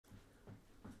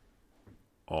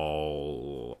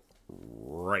All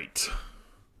right.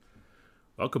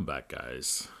 Welcome back,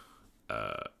 guys.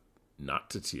 Not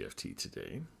to TFT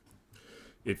today.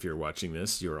 If you're watching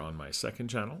this, you're on my second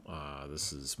channel.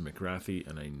 This is Mcwrathy,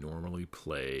 and I normally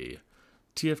play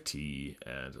TFT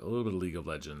and a little bit of League of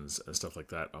Legends and stuff like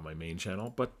that on my main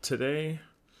channel. But today,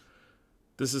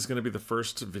 this is going to be the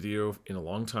first video in a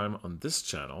long time on this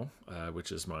channel,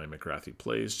 which is my Mcwrathy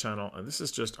Plays channel. And this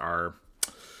is just our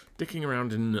dicking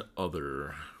around in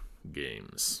other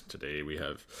games. Today we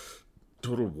have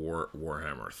Total War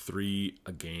Warhammer 3,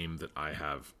 a game that I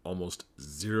have almost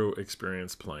zero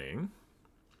experience playing.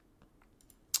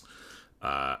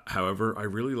 However, I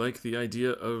really like the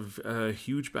idea of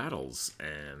huge battles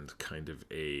and kind of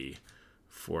a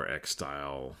 4X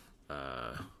style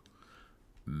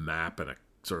map and a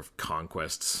sort of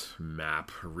conquest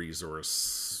map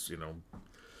resource,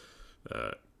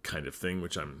 kind of thing,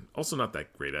 which I'm also not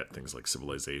that great at. Things like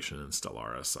Civilization and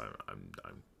Stellaris,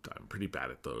 I'm pretty bad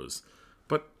at those.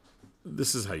 But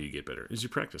this is how you get better: is you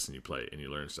practice and you play and you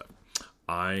learn stuff.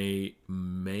 I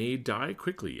may die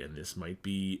quickly, and this might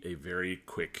be a very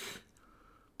quick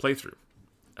playthrough.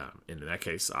 In that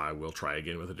case, I will try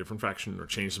again with a different faction or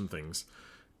change some things,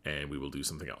 and we will do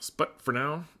something else. But for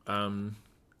now,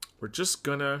 we're just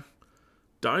gonna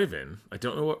dive in. I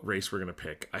don't know what race we're gonna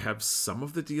pick. I have some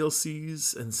of the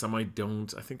DLCs and some I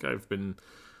don't. I think I've been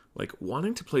like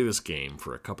wanting to play this game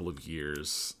for a couple of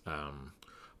years.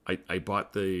 I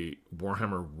bought the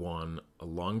Warhammer 1 a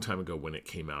long time ago when it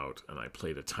came out, and I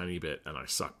played a tiny bit and I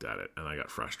sucked at it and I got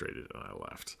frustrated and I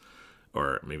left.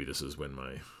 Or maybe this is when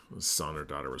my son or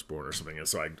daughter was born or something, and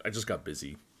so I just got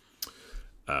busy.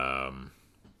 And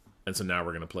so now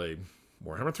we're gonna play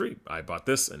Warhammer 3. I bought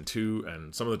this and 2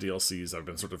 and some of the DLCs. I've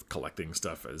been sort of collecting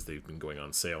stuff as they've been going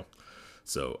on sale.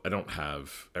 So I don't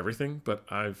have everything, but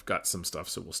I've got some stuff,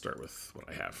 so we'll start with what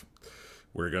I have.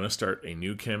 We're going to start a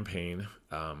new campaign.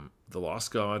 The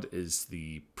Lost God is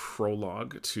the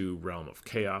prologue to Realm of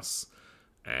Chaos,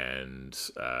 and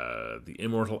the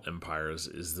Immortal Empires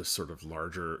is the sort of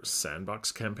larger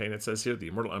sandbox campaign, it says here. The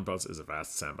Immortal Empires is a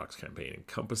vast sandbox campaign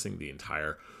encompassing the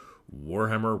entire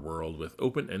Warhammer world with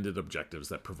open-ended objectives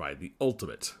that provide the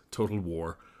ultimate Total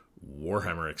War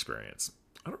Warhammer experience.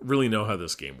 I don't really know how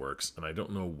this game works, and I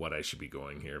don't know what I should be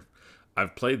going here.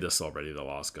 I've played this already, The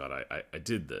Lost God. I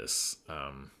did this.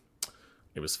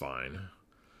 It was fine.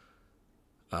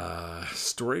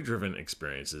 Story-driven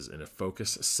experiences in a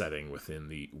focused setting within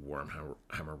the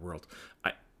Warhammer world.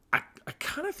 I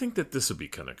kind of think that this would be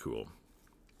kind of cool,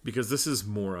 because this is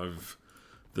more of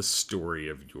the story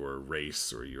of your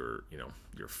race or your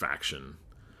faction,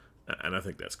 and I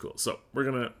think that's cool. So we're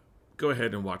gonna go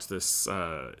ahead and watch this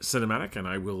cinematic, and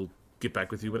I will get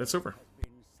back with you when it's over.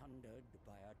 Been sundered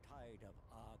by a tide of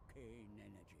arcane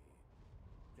energy.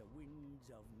 The winds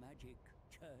of magic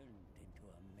churned into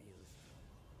a maelstrom.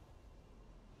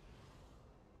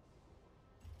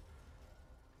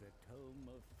 The tome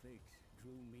of fate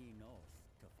drew me north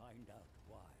to find out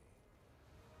why.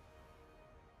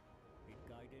 It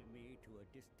guided me to a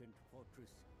distant fortress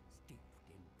steeped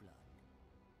in blood.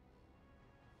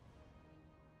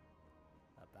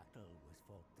 A battle was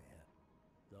fought there.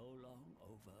 Though long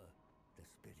over, the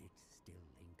spirits still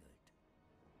lingered.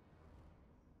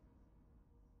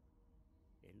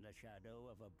 In the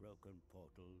shadow of a broken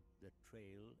portal, the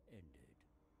trail ended.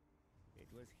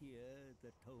 It was here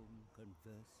the tome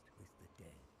conversed with the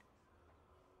dead.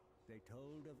 They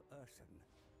told of Urson,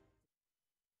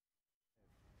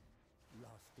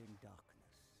 lost in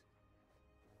darkness.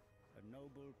 A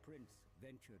noble prince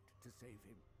ventured to save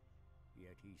him,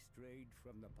 yet he strayed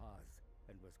from the path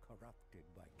and was corrupted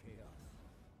by chaos.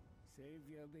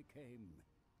 Savior became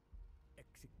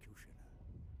executioner.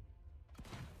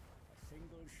 A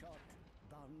single shot,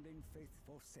 bound in faith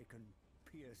forsaken,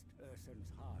 pierced Urson's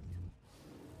heart.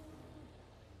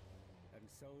 And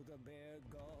so the bear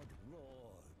god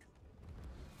roared.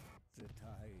 The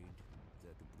tide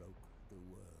that broke the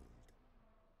world.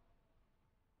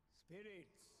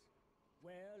 Spirits,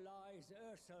 where lies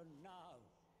Urson now?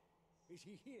 Is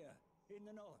he here in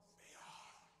the north?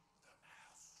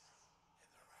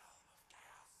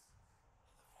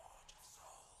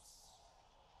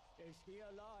 Is he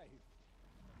alive?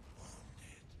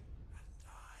 Wounded and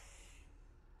dying,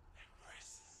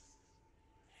 embraces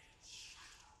in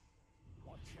shadow.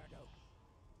 What shadow?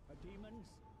 A demon's?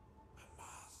 A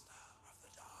master of the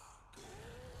dark.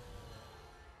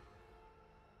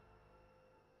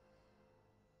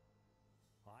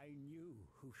 I knew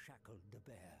who shackled the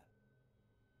bear.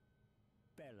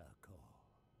 Be'lakor.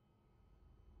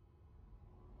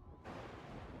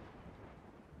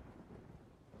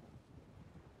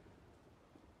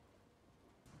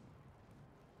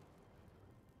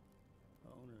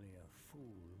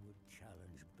 fool would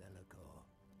challenge Bellicor?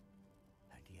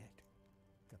 And yet,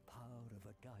 the power of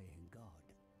a dying god,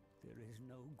 there is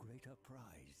no greater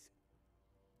prize.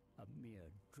 A mere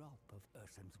drop of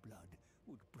Ursun's blood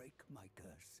would break my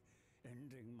curse,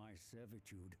 ending my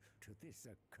servitude to this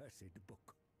accursed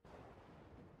book.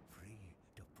 Free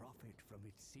to profit from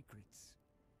its secrets.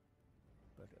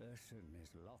 But Ursun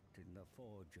is locked in the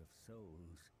Forge of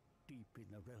Souls, deep in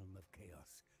the realm of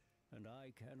chaos, and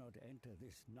I cannot enter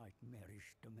this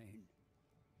nightmarish domain.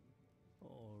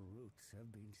 All routes have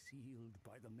been sealed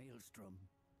by the Maelstrom.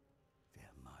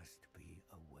 There must be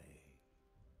a way.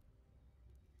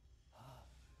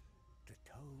 The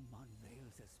tome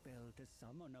unveils a spell to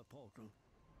summon a portal,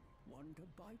 one to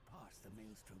bypass the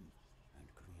Maelstrom and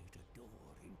create a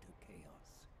door into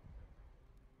chaos.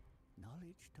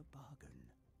 Knowledge to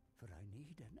bargain, for I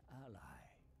need an ally,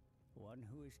 one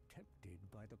who is tempted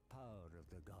by the power of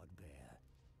the God Bear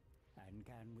and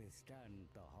can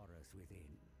withstand the horrors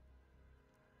within.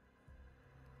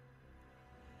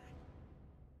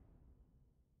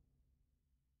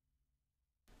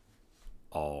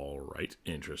 All right,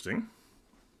 interesting.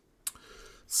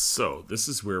 So this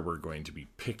is where we're going to be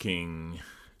picking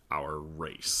our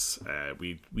race.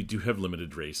 We do have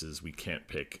limited races. We can't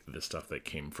pick the stuff that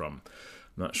came from.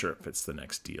 I'm not sure if it's the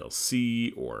next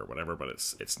DLC or whatever, but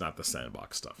it's not the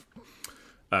sandbox stuff.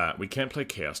 We can't play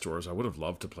Chaos Doors. I would have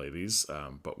loved to play these,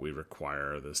 but we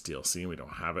require this DLC and we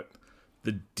don't have it.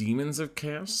 The Demons of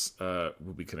Chaos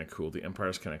will be kind of cool. The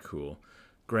Empire's kind of cool.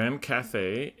 Grand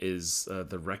Cathay is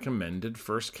the recommended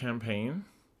first campaign,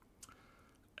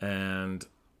 and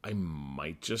I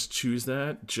might just choose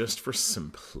that just for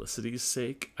simplicity's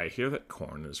sake. I hear that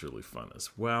Khorne is really fun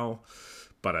as well,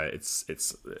 but it's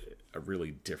a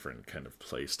really different kind of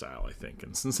play style, I think.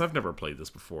 And since I've never played this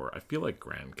before, I feel like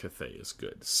Grand Cathay is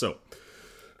good. So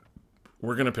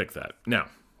we're gonna pick that now.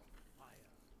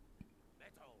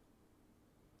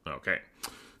 Okay.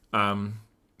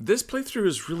 This playthrough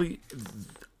is really...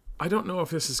 I don't know if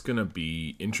this is going to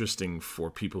be interesting for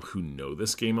people who know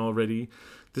this game already.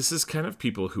 This is kind of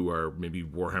people who are maybe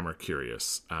Warhammer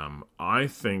curious. I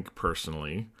think,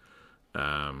 personally,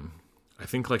 I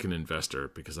think like an investor,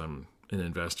 because I'm an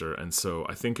investor, and so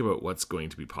I think about what's going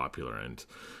to be popular and,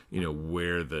 you know,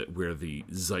 where the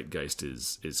zeitgeist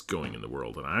is going in the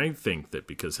world. And I think that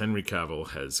because Henry Cavill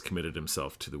has committed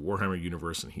himself to the Warhammer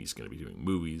universe and he's going to be doing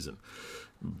movies and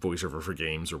voiceover for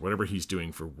games or whatever he's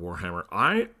doing for Warhammer,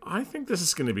 I think this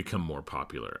is going to become more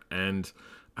popular, and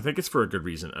I think it's for a good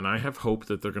reason. And I have hope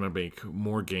that they're going to make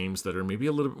more games that are maybe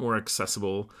a little bit more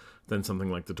accessible than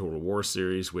something like the Total War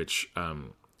series, which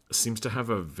seems to have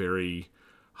a very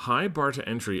high bar to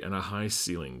entry and a high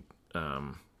ceiling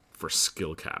for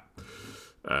skill cap,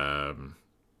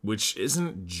 which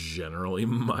isn't generally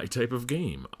my type of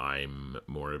game. I'm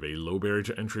more of a low barrier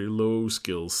to entry, low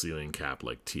skill ceiling cap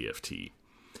like TFT.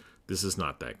 This is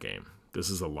not that game. This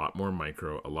is a lot more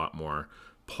micro, a lot more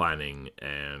planning,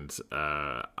 and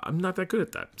I'm not that good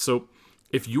at that. So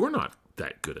if you're not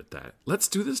that good at that, let's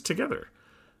do this together.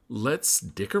 Let's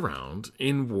dick around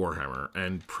in Warhammer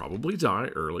and probably die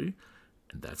early,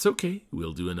 and that's okay.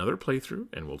 We'll do another playthrough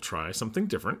and we'll try something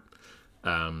different.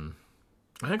 I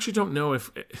actually don't know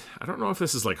if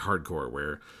this is like hardcore,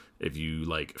 where if you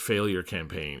like fail your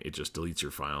campaign, it just deletes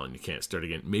your file and you can't start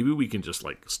again. Maybe we can just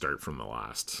like start from the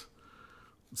last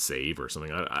save or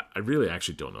something. I really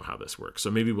actually don't know how this works.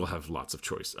 So maybe we'll have lots of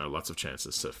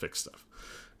chances to fix stuff.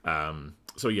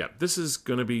 So yeah, this is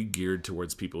going to be geared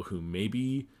towards people who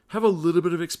maybe have a little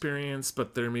bit of experience,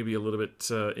 but they're maybe a little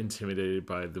bit intimidated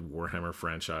by the Warhammer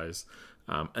franchise.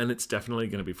 And it's definitely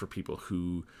going to be for people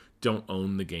who don't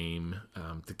own the game.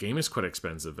 The game is quite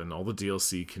expensive, and all the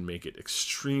DLC can make it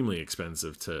extremely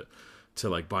expensive to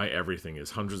like buy everything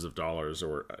is hundreds of dollars,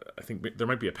 or I think there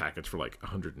might be a package for like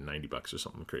 $190 or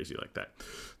something crazy like that.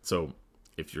 So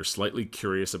if you're slightly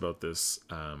curious about this,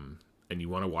 and you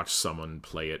want to watch someone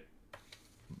play it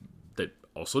that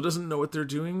also doesn't know what they're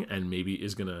doing and maybe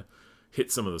is going to hit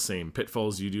some of the same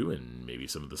pitfalls you do and maybe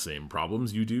some of the same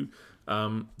problems you do,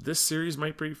 this series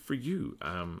might be for you.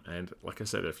 And like I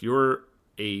said, if you're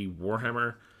a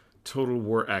Warhammer Total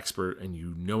War expert and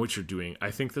you know what you're doing, I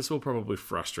think this will probably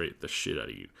frustrate the shit out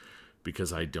of you,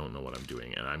 because I don't know what I'm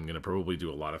doing, and I'm going to probably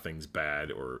do a lot of things bad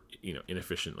or, you know,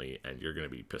 inefficiently, and you're going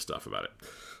to be pissed off about it.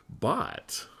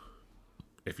 But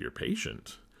if you're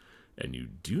patient and you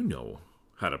do know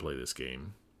how to play this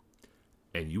game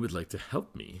and you would like to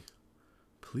help me,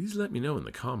 please let me know in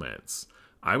the comments.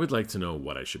 I would like to know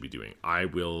what I should be doing. I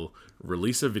will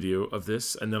release a video of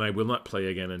this, and then I will not play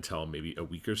again until maybe a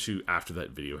week or two after that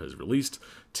video has released,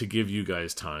 to give you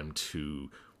guys time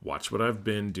to watch what I've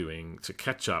been doing, to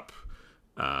catch up,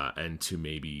 and to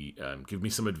maybe give me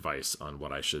some advice on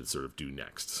what I should sort of do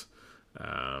next.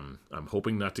 I'm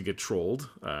hoping not to get trolled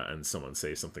and someone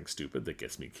say something stupid that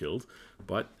gets me killed,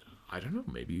 but I don't know.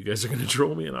 Maybe you guys are going to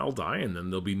troll me and I'll die, and then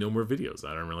there'll be no more videos.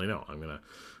 I don't really know.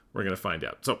 We're gonna find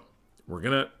out. So we're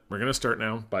gonna start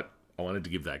now, but I wanted to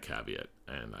give that caveat,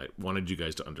 and I wanted you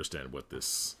guys to understand what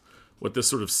this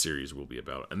sort of series will be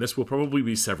about. And this will probably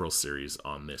be several series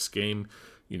on this game.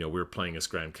 You know, we're playing as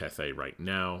Grand Cathay right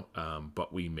now,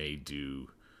 but we may do,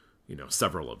 you know,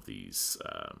 several of these,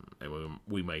 and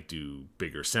we might do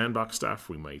bigger sandbox stuff.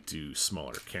 We might do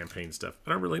smaller campaign stuff.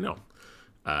 I don't really know.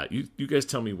 You guys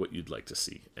tell me what you'd like to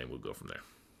see, and we'll go from there.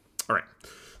 All right.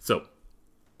 So,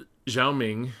 Zhao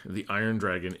Ming, the Iron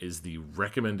Dragon, is the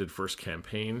recommended first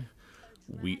campaign.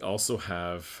 We also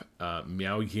have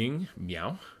Miao Ying.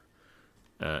 Miao.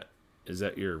 Is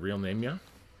that your real name, Miao?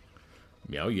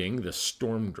 Miao Ying, the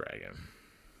Storm Dragon.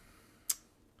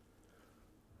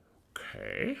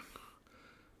 Okay.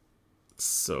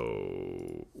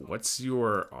 So, what's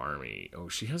your army? Oh,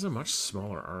 she has a much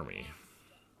smaller army.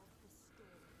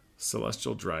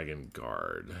 Celestial Dragon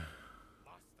Guard.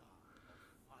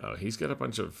 Oh, he's got a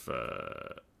bunch of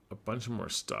more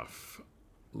stuff.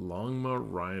 Longma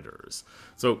Riders.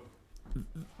 So,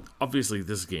 obviously,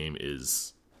 this game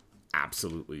is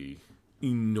absolutely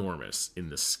enormous in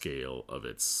the scale of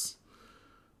its,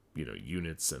 you know,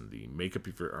 units and the makeup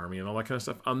of your army and all that kind of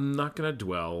stuff. I'm not going to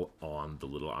dwell on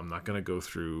I'm not going to go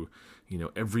through, you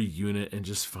know, every unit and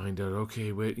just find out,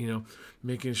 okay, wait, you know,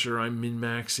 making sure I'm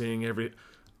min-maxing every...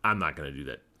 I'm not going to do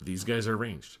that. These guys are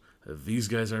ranged. These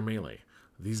guys are melee.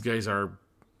 These guys are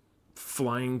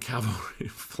flying cavalry,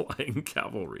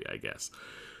 I guess.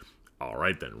 All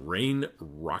right, then. Rain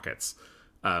rockets.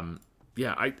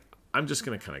 Yeah, I'm just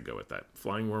going to kind of go with that.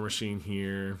 Flying war machine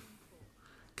here.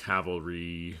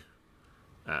 Cavalry.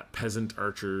 Peasant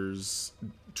archers.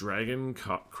 Dragon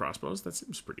crossbows. That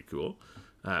seems pretty cool.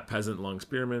 Peasant long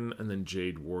spearmen. And then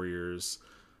jade warriors.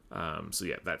 So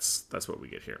yeah, that's what we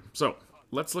get here. So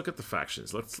let's look at the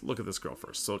factions. Let's look at this girl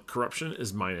first. So corruption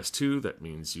is -2. That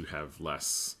means you have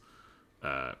less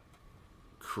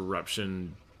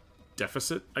corruption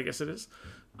deficit, I guess it is.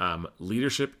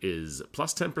 Leadership is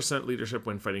 +10% leadership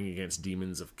when fighting against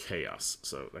demons of chaos.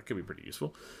 So that could be pretty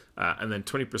useful. And then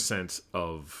 20%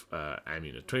 of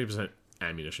ammunition. 20%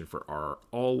 ammunition for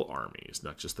all armies,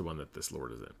 not just the one that this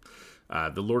lord is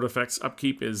in. The lord effects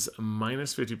upkeep is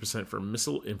 -50% for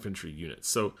missile infantry units.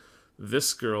 So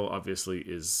this girl obviously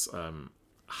is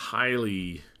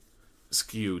highly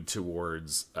skewed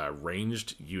towards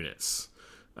ranged units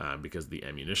because the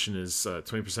ammunition is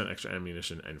 20% extra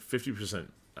ammunition and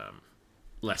 50%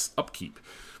 less upkeep,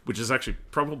 which is actually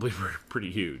probably pretty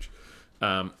huge.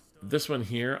 This one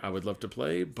here I would love to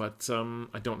play, but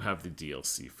I don't have the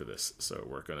DLC for this, so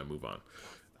we're going to move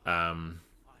on.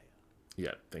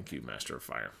 Yeah, thank you, Master of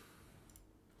Fire.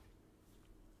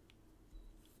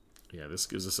 Yeah, this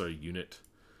gives us our unit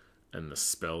and the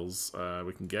spells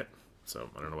we can get.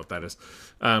 So, I don't know what that is.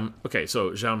 Okay,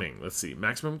 so, Zhao Ming. Let's see.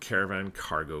 Maximum caravan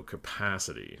cargo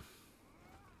capacity.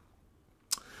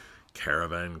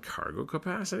 Caravan cargo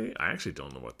capacity? I actually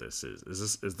don't know what this is.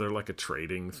 Is there like a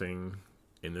trading thing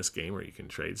in this game where you can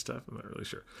trade stuff? I'm not really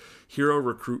sure. Hero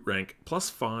recruit rank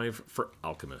 +5 for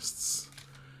alchemists.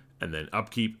 And then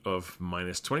upkeep of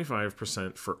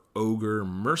 -25% for ogre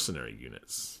mercenary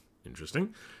units.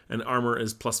 Interesting. And armor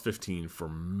is +15 for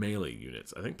melee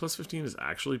units. I think +15 is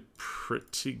actually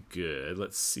pretty good.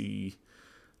 Let's see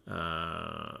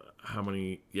how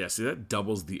many... Yeah, see, that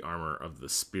doubles the armor of the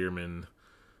spearmen.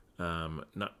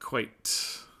 Not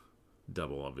quite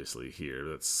double, obviously, here.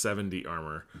 That's 70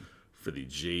 armor for the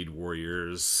Jade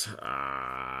Warriors,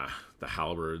 the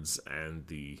Halberds, and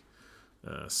the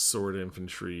Sword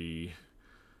Infantry.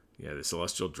 Yeah, the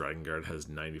Celestial Dragon Guard has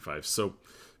 95. So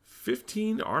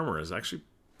 15 armor is actually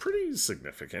pretty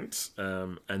significant.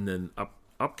 And then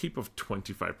upkeep of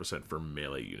 25% for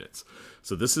melee units.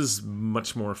 So this is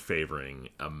much more favoring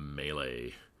a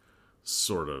melee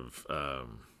sort of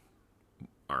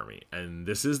army. And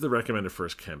this is the recommended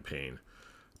first campaign.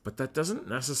 But that doesn't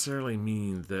necessarily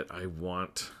mean that I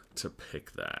want to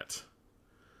pick that.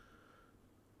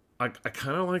 I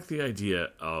kind of like the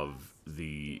idea of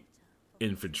the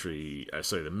infantry,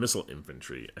 the missile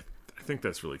infantry. I think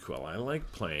that's really cool. I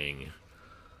like playing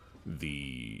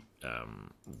the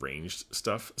ranged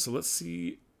stuff. So let's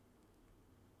see.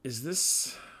 Does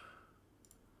this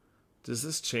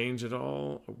change at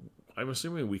all? I'm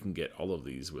assuming we can get all of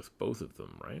these with both of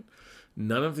them, right?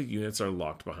 None of the units are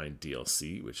locked behind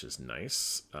DLC, which is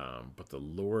nice. But the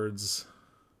lords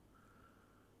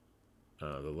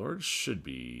should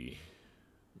be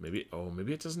Maybe, oh,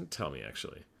 maybe it doesn't tell me,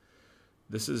 actually.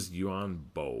 This is Yuan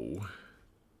Bo.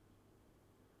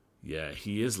 Yeah,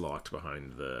 he is locked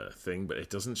behind the thing, but it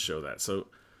doesn't show that. So,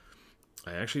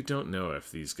 I actually don't know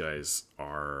if these guys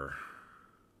are...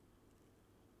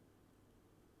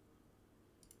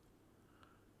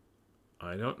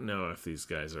 I don't know if these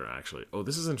guys are actually... Oh,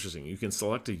 this is interesting. You can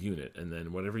select a unit, and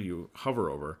then whatever you hover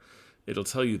over, it'll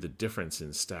tell you the difference in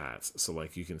stats. So,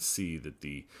 like, you can see that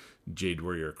the Jade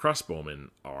Warrior crossbowmen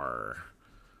are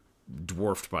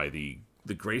dwarfed by the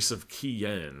Grace of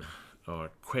Qian, or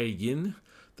Kuei Yin,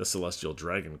 the Celestial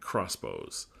Dragon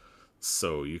crossbows.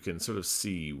 So you can sort of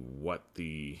see what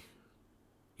the,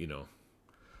 you know,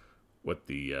 what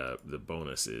the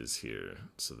bonus is here.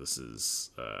 So this is,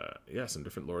 yeah, some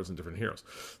different lords and different heroes.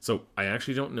 So I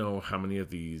actually don't know how many of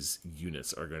these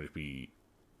units are going to be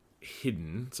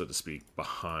hidden, so to speak,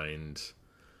 behind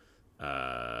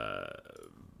the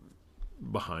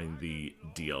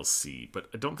DLC, but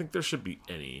I don't think there should be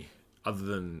any other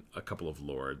than a couple of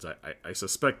lords. I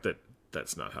suspect that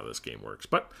that's not how this game works,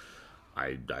 but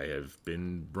I have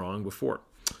been wrong before.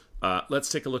 Let's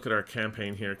take a look at our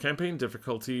campaign here. Campaign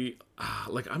difficulty,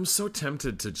 like, I'm so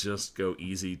tempted to just go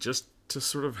easy, just to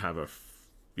sort of have a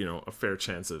fair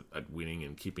chance at winning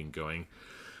and keeping going.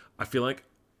 I feel like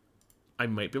I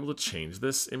might be able to change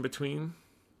this in between,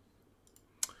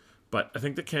 but I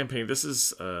think the campaign, this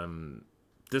is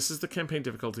the campaign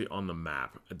difficulty on the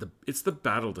map. It's the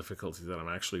battle difficulty that I'm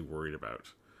actually worried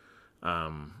about.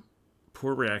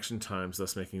 Poor reaction times,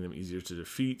 thus making them easier to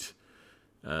defeat.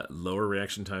 Lower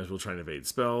reaction times will try and evade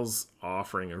spells,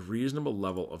 offering a reasonable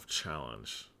level of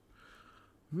challenge.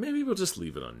 Maybe we'll just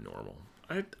leave it on normal.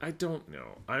 I don't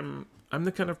know. I'm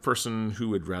the kind of person who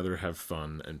would rather have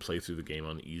fun and play through the game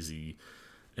on easy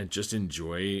and just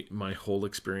enjoy my whole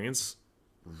experience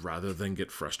rather than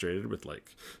get frustrated with,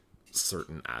 like,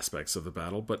 certain aspects of the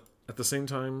battle. But at the same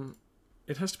time,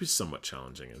 it has to be somewhat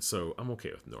challenging, and so I'm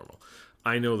okay with normal.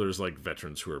 I know there's, like,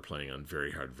 veterans who are playing on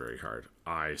very hard, very hard.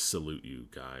 I salute you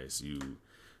guys. You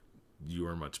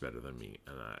are much better than me,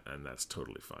 and that's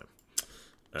totally fine.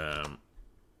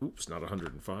 Oops, not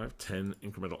 105. 10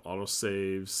 incremental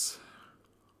autosaves.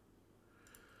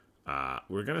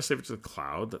 We're going to save it to the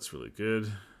cloud. That's really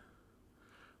good.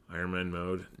 Iron Man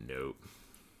mode. Nope.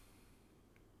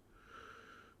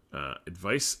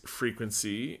 Advice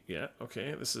frequency. Yeah,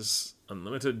 okay. This is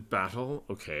unlimited battle.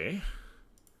 Okay.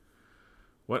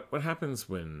 What happens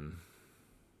when...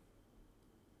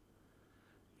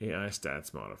 AI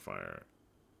stats modifier.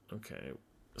 Okay.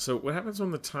 So what happens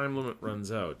when the time limit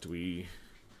runs out? Do we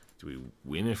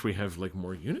win if we have, like,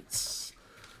 more units?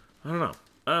 I don't know.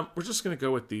 We're just going to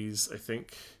go with these, I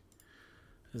think.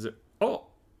 Is it... Oh,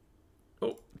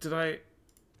 did I...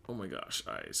 Oh my gosh,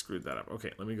 I screwed that up.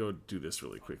 Okay, let me go do this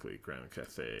really quickly. Grand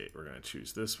Cathay. We're going to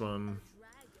choose this one.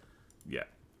 Yeah.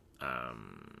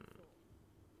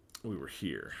 We were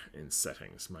here in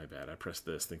settings. My bad. I pressed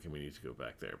this thinking we need to go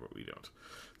back there, but we don't.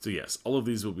 So yes, all of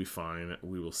these will be fine.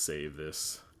 We will save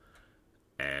this.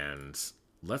 And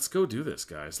let's go do this,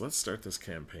 guys. Let's start this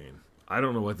campaign. I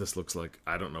don't know what this looks like.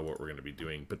 I don't know what we're going to be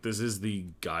doing, but this is the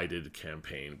guided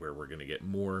campaign where we're going to get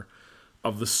more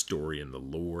of the story and the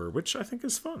lore, which I think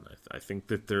is fun. I think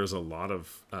that there's a lot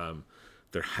of,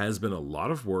 there has been a lot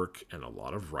of work and a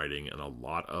lot of writing and a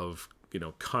lot of,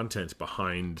 content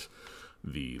behind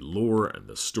the lore and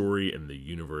the story and the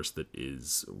universe that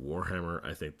is Warhammer.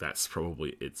 I think that's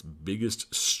probably its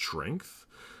biggest strength,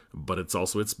 but it's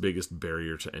also its biggest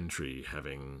barrier to entry,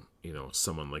 having,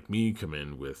 someone like me come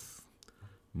in with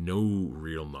no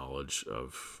real knowledge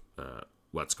of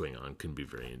what's going on can be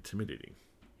very intimidating.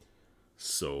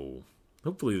 So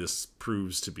hopefully this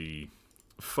proves to be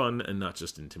fun and not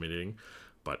just intimidating.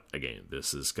 But again,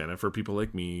 this is kind of for people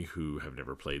like me who have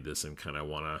never played this and kind of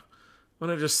want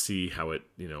to just see how it,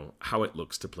 how it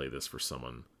looks to play this for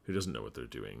someone who doesn't know what they're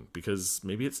doing. Because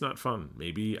maybe it's not fun.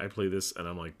 Maybe I play this and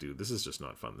I'm like, dude, this is just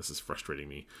not fun. This is frustrating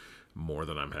me more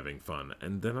than I'm having fun.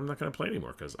 And then I'm not going to play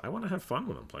anymore because I want to have fun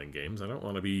when I'm playing games. I don't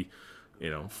want to be,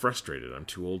 frustrated. I'm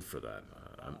too old for that.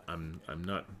 I'm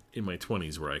not in my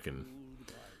 20s where I can,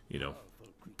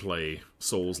 play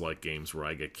Souls-like games where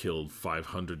I get killed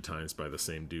 500 times by the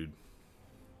same dude.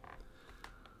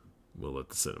 We'll let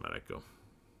the cinematic go.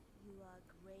 You are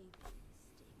gravely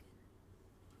mistaken.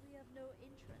 We have no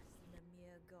interest in the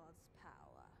mere god's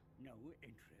power. No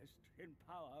interest in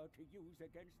power to use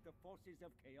against the forces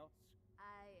of chaos?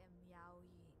 I am Yao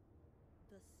Yi,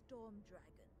 the storm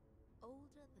dragon,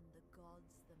 older than the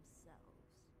gods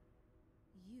themselves.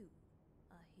 You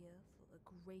are here for a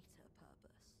greater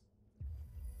purpose.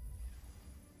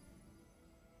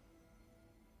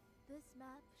 This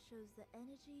map shows the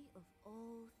energy of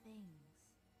all things.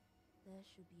 There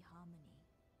should be harmony,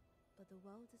 but the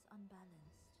world is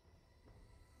unbalanced.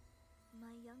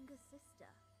 My younger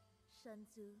sister,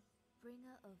 Shenzu,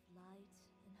 bringer of light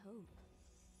and hope.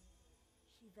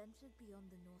 She ventured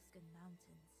beyond the Norscan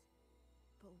mountains,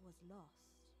 but was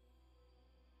lost.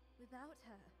 Without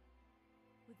her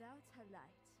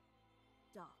light,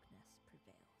 darkness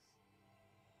prevails,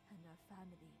 and our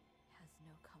family has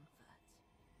no comfort.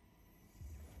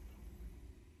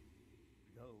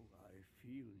 Though I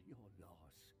feel your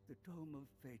loss, the Tome of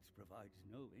Fates provides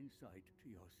no insight to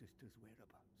your sister's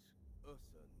whereabouts.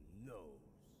 Ursa knows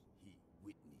he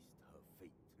witnessed her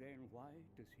fate. Then why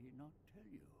does he not tell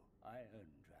you? Iron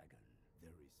Dragon.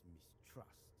 There is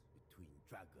mistrust between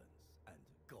dragons and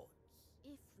gods.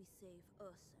 If we save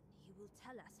Urson, he will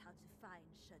tell us how to find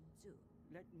Shenzu.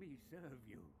 Let me serve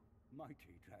you,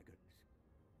 mighty dragons.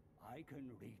 I can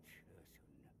reach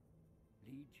Urson,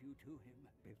 lead you to him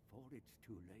before it's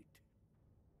too late.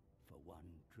 For one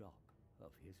drop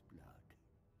of his blood.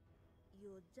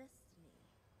 Your destiny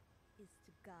is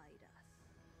to guide us.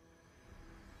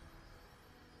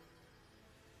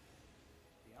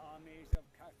 The armies of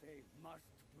Cathay must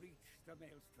breach the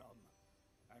maelstrom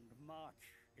and march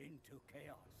into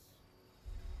chaos.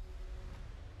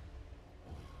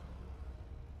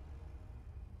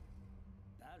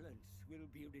 Balance will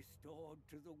be restored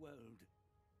to the world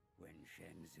when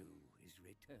Shenzu is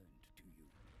returned to you.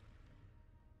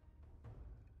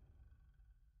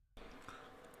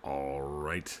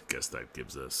 Alright, guess that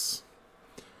gives us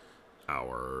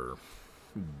our,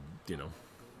 you know,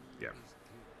 yeah,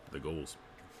 the goals.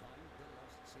 To find the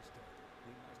lost sister,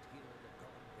 we must hear the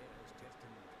God Bear's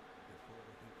testament before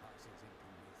he passes into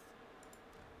myth.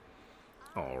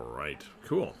 Alright,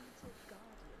 cool.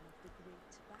 Guardian of the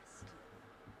great bastion.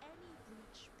 Any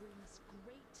breach brings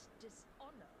great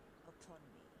dishonor upon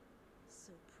me.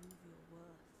 So prove your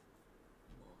worth,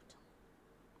 mortal.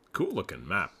 Cool looking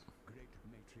map. Great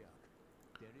matriarch,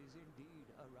 there is indeed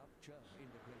a rupture in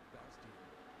the great bastion.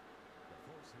 The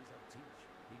forces of Teach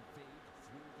invade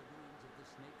through the ruins of the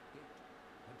Snake Gate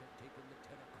and have taken the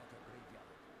terracotta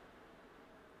graveyard.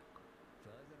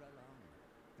 Further along,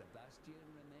 the bastion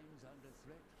remains under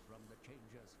threat from the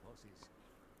Changer's forces,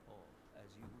 or as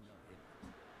you know him,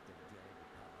 the dread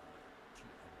power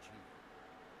Chi.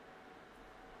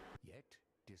 Yet,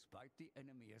 despite the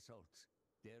enemy assaults,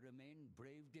 there remain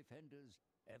brave defenders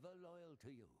ever loyal to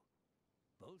you.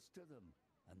 Bolster them,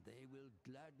 and they will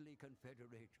gladly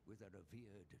confederate with a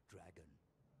revered dragon.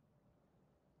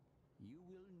 You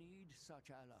will need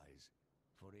such allies,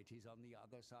 for it is on the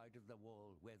other side of the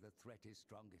wall where the threat is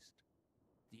strongest.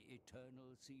 The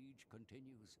eternal siege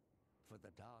continues, for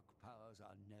the dark powers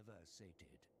are never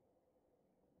sated.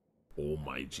 Oh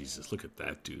my Jesus, look at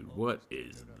that dude. What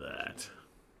is that?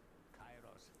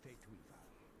 Kairos Fateweaver,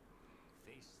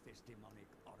 face this demonic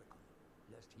oracle,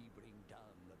 lest he bring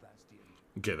down the bastion.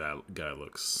 Okay, that guy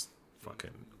looks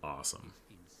fucking awesome.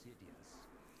 Insidious,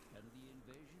 and the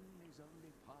invasion is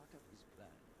only part of his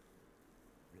plan.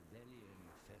 Rebellion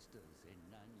festers in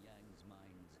Nanyang's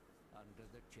minds under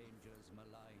the Changer's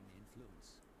malign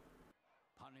influence.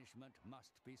 Punishment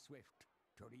must be swift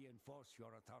to reinforce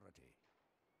your authority.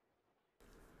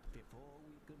 Before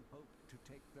we can hope to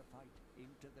take the fight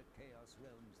into the Chaos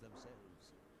Realms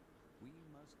themselves, we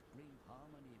must bring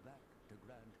harmony back to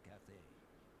Grand Cathay.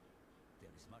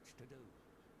 There is much to do.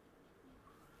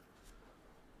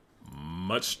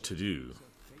 Much to do. So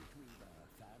Fateweaver,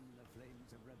 fan the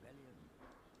flames of rebellion.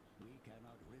 We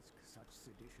cannot risk such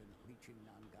sedition reaching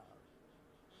Nangar.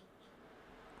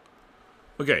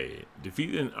 Okay,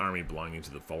 defeat an army belonging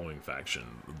to the following faction,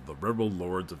 the Rebel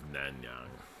Lords of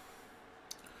Nanyang.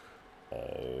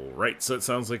 Alright, so it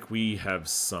sounds like we have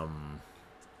some...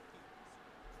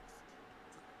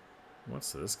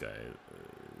 What's this guy?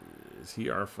 Is he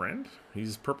our friend?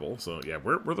 He's purple, so yeah,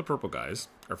 we're the purple guys.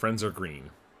 Our friends are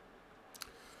green.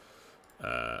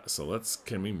 So let's...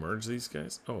 Can we merge these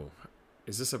guys? Oh,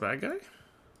 is this a bad guy?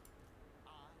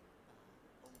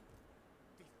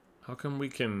 How come we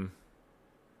can...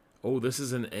 Oh, this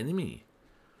is an enemy.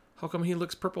 How come he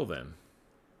looks purple then?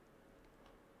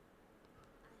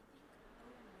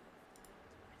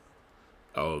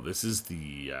 Oh, this is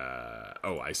the,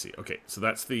 oh, I see. Okay, so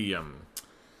that's the,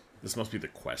 this must be the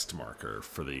quest marker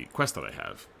for the quest that I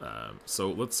have. So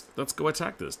let's go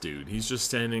attack this dude. He's just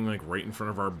standing, like, right in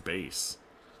front of our base.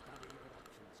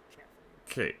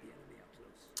 Okay.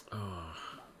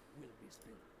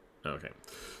 Okay.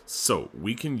 So,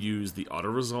 we can use the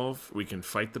auto-resolve, we can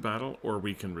fight the battle, or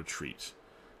we can retreat.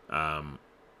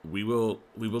 we will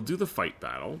do the fight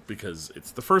battle because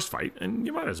it's the first fight, and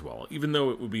you might as well, even though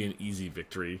it would be an easy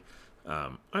victory.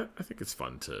 I think it's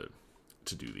fun to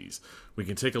do these. We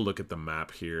can take a look at the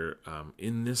map here.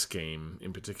 In this game,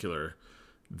 in particular,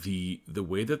 the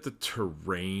way that the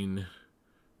terrain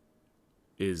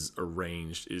is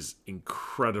arranged is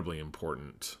incredibly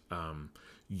important.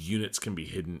 Units can be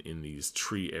hidden in these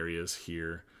tree areas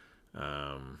here.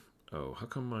 Oh, how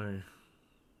come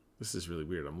this is really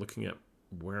weird. I'm looking at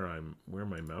where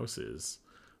my mouse is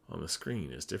on the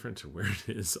screen is different to where it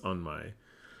is on my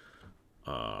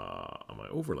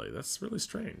overlay. That's really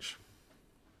strange.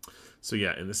 So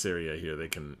yeah, in this area here, they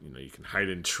can, you can hide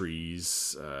in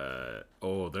trees.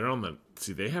 Oh, they're on the,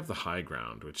 see, they have the high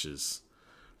ground, which is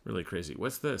really crazy.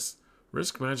 What's this?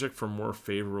 Risk magic for more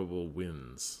favorable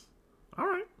winds. All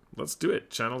right, let's do it.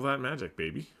 Channel that magic,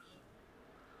 baby.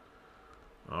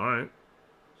 All right.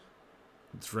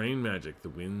 It's rain magic. The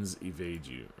winds evade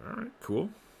you. All right, cool.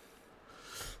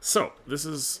 So this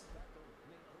is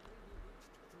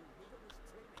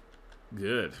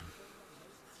good.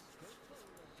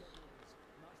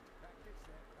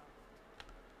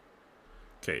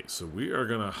 Okay, so we are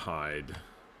gonna hide.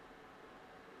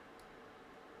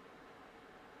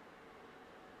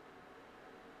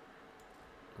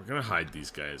 We're gonna hide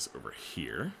these guys over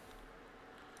here.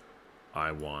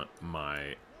 I want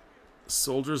my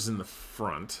soldiers in the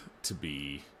front to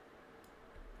be...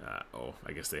 oh,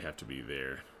 I guess they have to be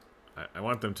there. I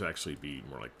want them to actually be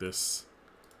more like this.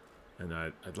 And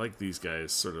I'd like these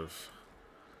guys sort of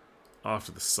off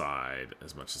to the side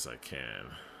as much as I can.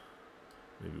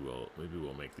 Maybe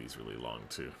we'll make these really long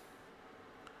too.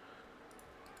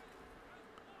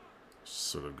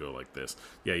 Sort of go like this.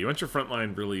 Yeah, you want your front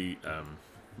line really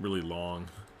really long.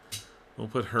 We'll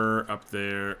put her up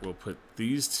there. We'll put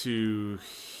these two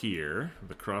here,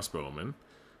 the crossbowmen.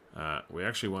 We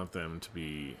actually want them to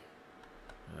be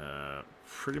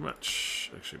pretty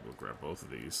much... Actually, we'll grab both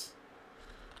of these.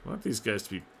 We want these guys to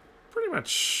be pretty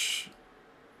much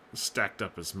stacked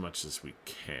up as much as we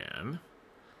can.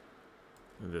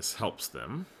 And this helps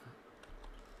them.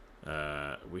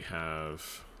 We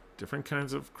have different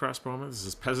kinds of crossbowmen. This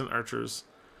is peasant archers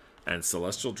and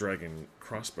celestial dragon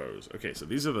crossbows. Okay, so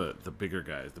these are the bigger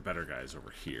guys, the better guys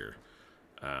over here.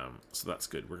 So that's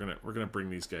good. We're gonna bring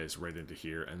these guys right into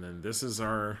here, and then this is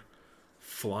our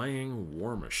flying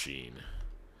war machine.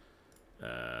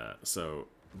 So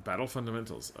battle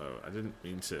fundamentals. Oh, I didn't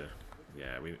mean to.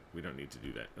 Yeah, we don't need to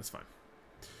do that. That's fine.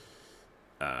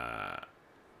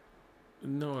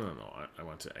 No. I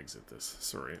want to exit this.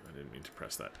 Sorry, I didn't mean to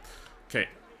press that. Okay.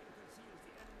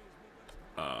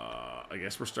 I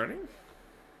guess we're starting?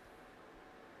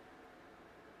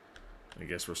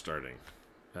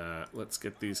 Let's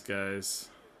get these guys.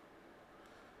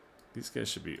 These guys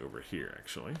should be over here,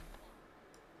 actually.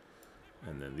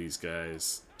 And then these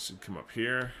guys should come up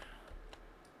here.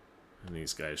 And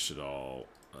these guys should all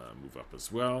move up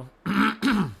as well.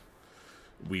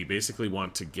 We basically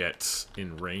want to get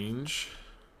in range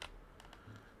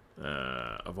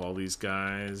of all these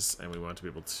guys, and we want to be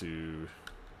able to...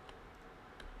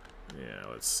 Yeah,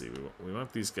 let's see. We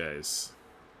want these guys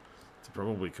to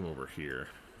probably come over here,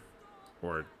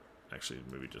 or actually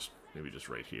maybe just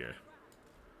right here.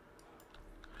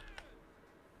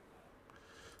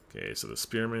 Okay, so the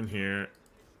spearmen here.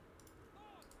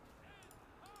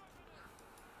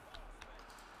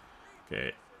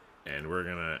 Okay, and we're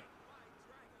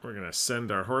gonna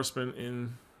send our horsemen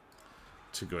in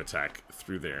to go attack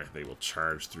through there. They will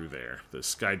charge through there. The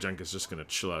sky junk is just gonna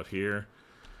chill out here.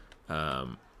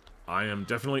 I am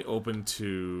definitely open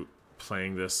to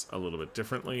playing this a little bit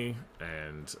differently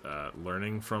and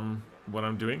learning from what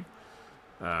I'm doing.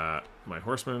 My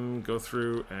horsemen go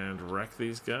through and wreck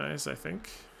these guys, I think.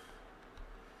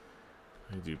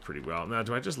 I do pretty well. Now,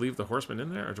 do I just leave the horsemen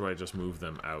in there, or do I just move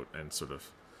them out and sort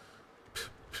of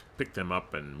pick them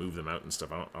up and move them out and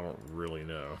stuff? I don't really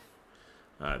know.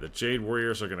 The Jade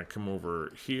Warriors are going to come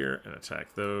over here and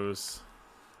attack those.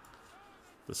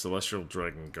 The Celestial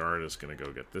Dragon Guard is going to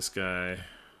go get this guy.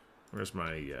 Where's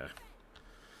my...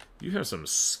 You have some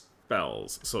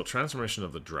spells. So, Transformation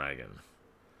of the Dragon.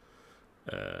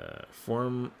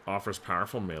 Form offers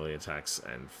powerful melee attacks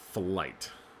and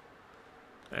flight.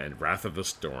 And Wrath of the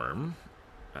Storm.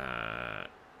 And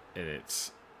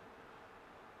it's...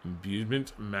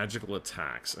 Imbuement magical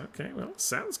attacks. Okay, well,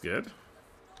 sounds good.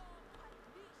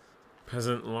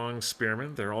 Peasant long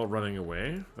spearmen. They're all running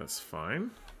away. That's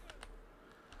fine.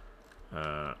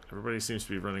 Everybody seems to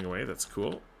be running away. That's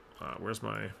cool. Where's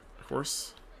my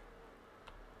horse?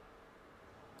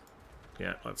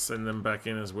 Yeah, let's send them back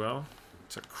in as well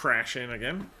to crash in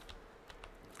again.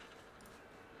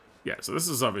 Yeah, so this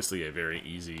is obviously a very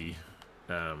easy,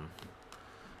 an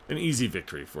easy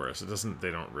victory for us.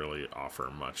 They don't really offer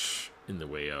much in the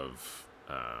way of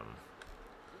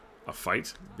a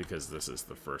fight, because this is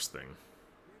the first thing.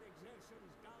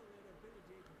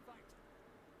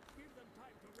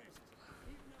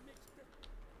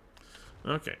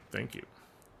 Okay, thank you.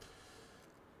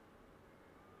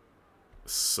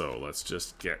 So let's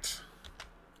just get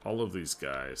all of these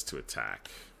guys to attack.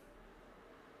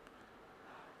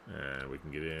 And we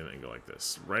can get in and go like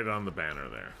this. Right on the banner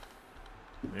there.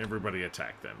 Everybody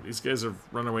attack them. These guys have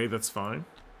run away, that's fine.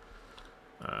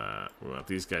 We want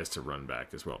these guys to run back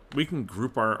as well. We can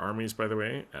group our armies, by the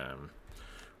way.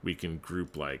 We can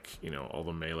group, like, you know, all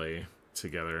the melee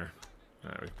together.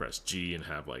 We can press G and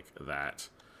have, like, that.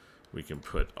 We can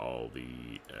put all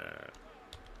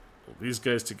these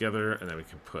guys together, and then we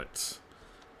can put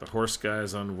the horse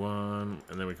guys on one,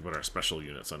 and then we can put our special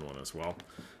units on one as well.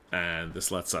 And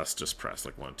this lets us just press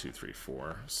like 1, 2, 3,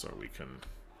 4, so we can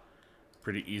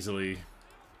pretty easily,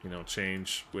 you know,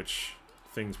 change which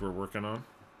things we're working on.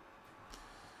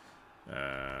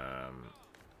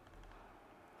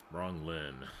 Wrong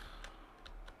Lin.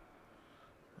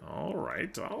 All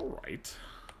right, all right.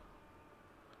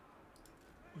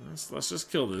 Let's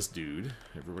just kill this dude.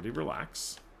 Everybody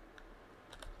relax.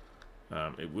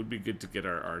 It would be good to get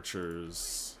our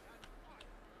archers.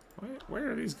 Why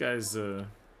are these guys? No,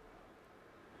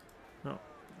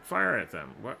 fire at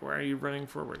them. Why are you running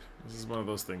forward? This is one of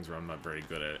those things where I'm not very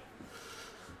good at it.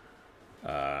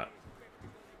 I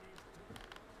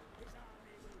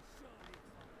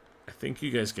think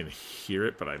you guys can hear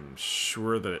it, but I'm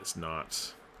sure that it's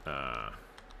not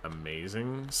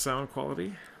amazing sound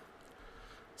quality.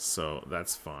 So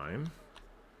that's fine.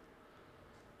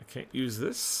 I can't use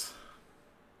this.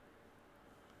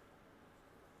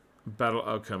 Battle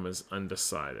outcome is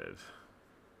undecided.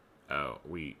 Oh,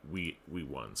 we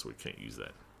won, so we can't use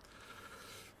that.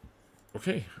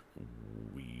 Okay,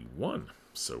 we won.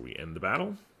 So we end the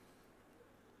battle.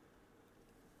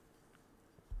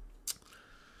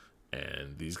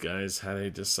 And these guys had a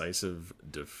decisive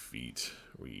defeat.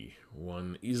 We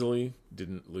won easily,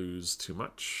 didn't lose too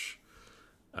much.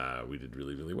 We did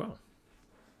really, really well.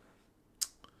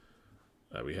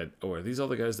 We had, oh, are these all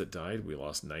the guys that died? We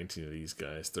lost 19 of these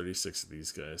guys, 36 of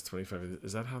these guys, 25 of these.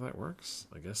 Is that how that works?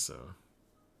 I guess so.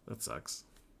 That sucks.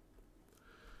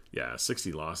 Yeah,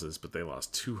 60 losses, but they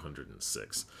lost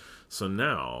 206. So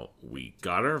now we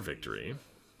got our victory.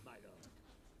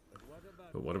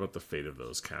 But what about the fate of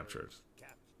those captured?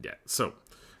 Yeah, so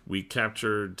we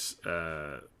captured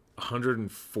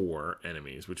 104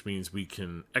 enemies, which means we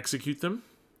can execute them,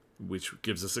 which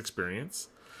gives us experience.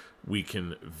 We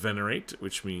can venerate,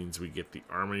 which means we get the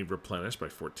army replenished by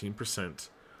 14%,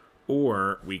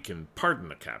 or we can pardon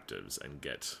the captives and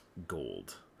get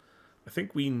gold. I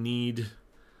think we need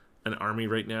an army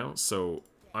right now, so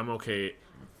I'm okay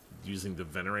using the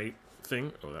venerate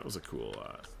thing. Oh, that was a cool...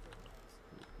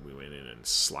 we went in and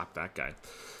slapped that guy.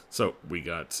 So we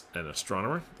got an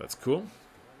astronomer. That's cool.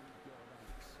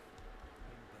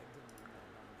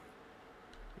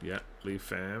 Yeah, Lee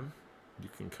Fan, you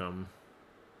can come...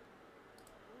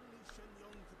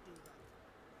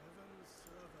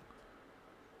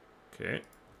 Okay.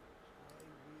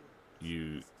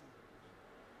 You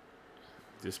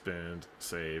disband,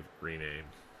 save, rename.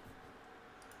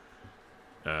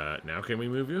 Now can we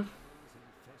move you?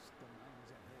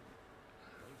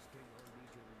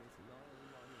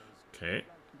 Okay.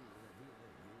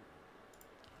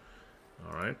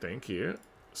 Alright, thank you.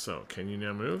 So, can you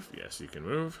now move? Yes, you can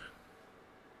move.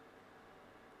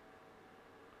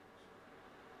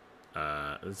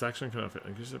 This action can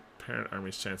increase the parent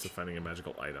army's chance of finding a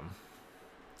magical item.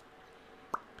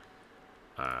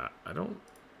 I don't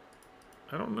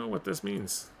know what this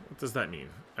means. What does that mean?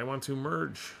 I want to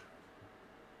merge.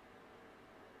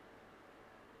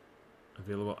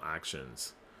 Available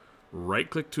actions. Right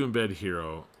click to embed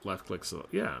hero, left click so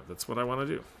yeah, that's what I want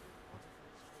to do.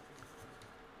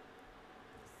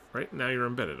 Right, now you're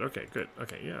embedded. Okay, good.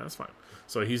 Okay, yeah, that's fine.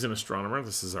 So he's an astronomer.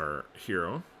 This is our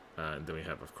hero. And then we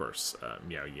have, of course,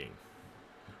 Miao Ying.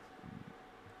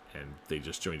 And they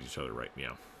just joined each other, right,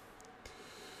 Meow.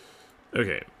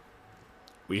 Okay.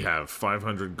 We have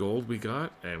 500 gold we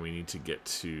got, and we need to get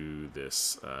to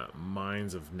this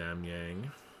Mines of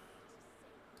Namyang.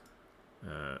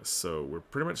 So we're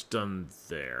pretty much done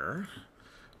there.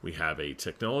 We have a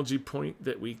technology point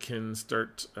that we can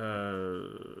start,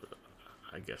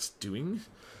 I guess, doing.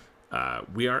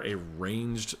 We are a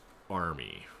ranged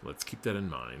army. Let's keep that in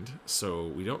mind. So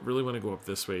we don't really want to go up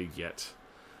this way yet.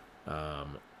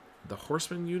 The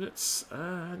horseman units,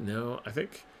 no, I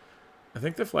think I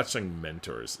think the Fletchling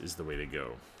Mentors is the way to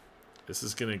go. This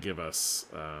is going to give us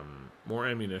more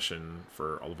ammunition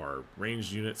for all of our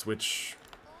ranged units, which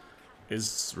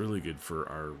is really good for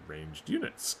our ranged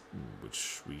units,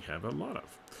 which we have a lot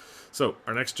of. So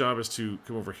our next job is to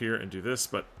come over here and do this,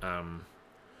 but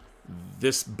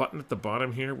this button at the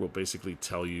bottom here will basically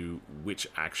tell you which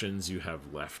actions you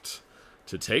have left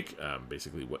to take,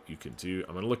 basically what you can do.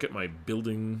 I'm going to look at my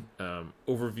building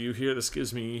overview here. This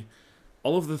gives me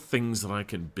all of the things that I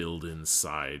can build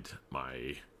inside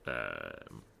my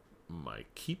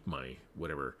my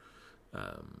whatever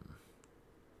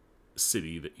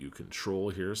city that you control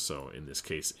here. So in this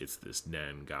case, it's this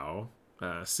Nangao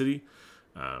city.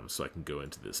 So I can go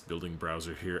into this building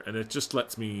browser here, and it just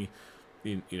lets me,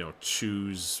 you know,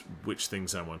 choose which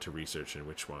things I want to research and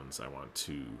which ones I want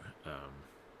to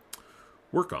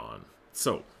work on.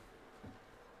 So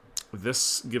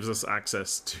this gives us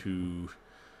access to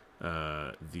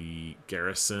the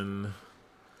garrison.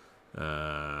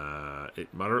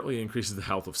 It moderately increases the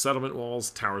health of settlement walls,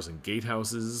 towers, and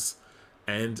gatehouses,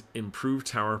 and improved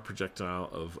tower projectile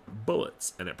of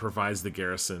bullets. And it provides the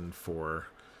garrison for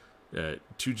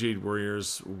 2 Jade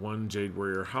Warriors, 1 Jade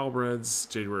Warrior Halberds,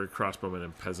 Jade Warrior Crossbowmen,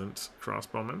 and Peasant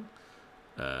Crossbowmen.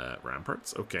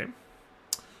 Ramparts, okay.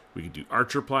 We can do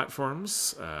Archer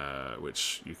platforms,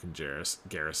 which you can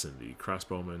garrison the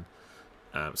Crossbowmen.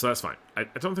 So that's fine. I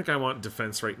don't think I want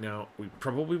defense right now. We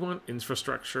probably want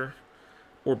infrastructure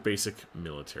or basic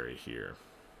military here.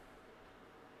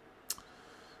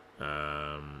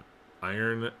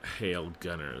 Iron Hail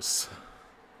Gunners.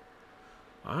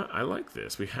 I like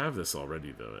this. We have this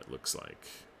already, though, it looks like.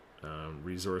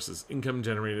 Resources, income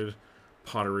generated,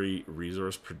 pottery,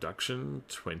 resource production,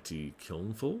 20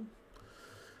 kilnful.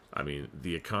 I mean,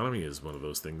 the economy is one of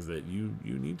those things that you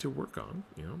need to work on.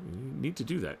 You know, you need to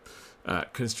do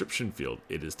that. Conscription field.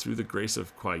 It is through the grace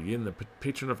of Kuai Yin, the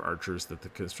patron of archers, that the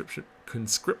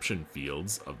conscription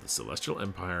fields of the Celestial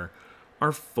Empire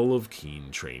are full of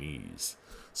keen trainees.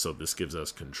 So this gives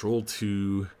us control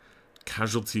 2,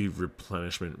 casualty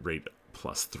replenishment rate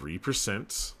plus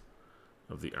 3%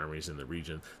 of the armies in the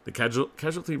region. The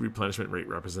casualty replenishment rate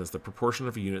represents the proportion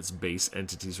of a unit's base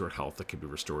entities or health that can be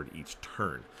restored each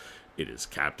turn. It is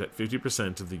capped at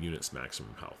 50% of the unit's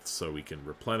maximum health. So we can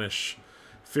replenish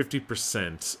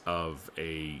 50% of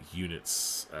a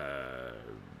unit's...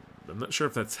 I'm not sure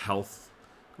if that's health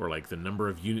or like the number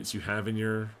of units you have in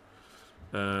your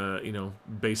you know,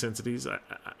 base entities.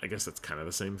 I guess that's kind of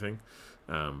the same thing.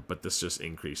 But this just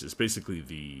increases basically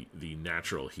the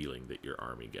natural healing that your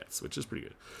army gets, which is pretty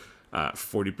good.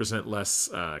 40% less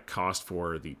cost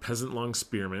for the peasant long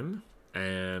spearmen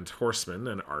and horsemen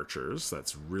and archers.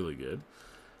 That's really good.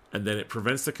 And then it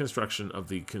prevents the construction of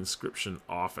the conscription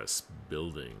office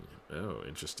building. Oh,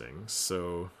 interesting.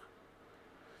 So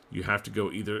you have to go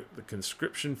either the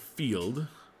conscription field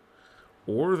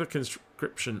or the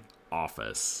conscription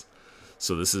office.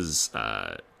 So this is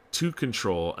 2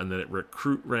 control, and then it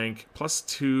recruit rank plus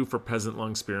 2 for peasant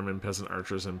long spearmen, peasant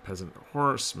archers, and peasant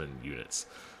horsemen units.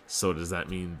 So does that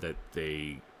mean that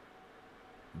they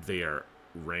are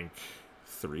rank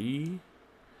 3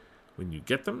 when you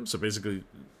get them? So basically,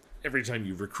 every time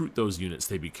you recruit those units,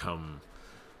 they become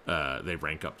they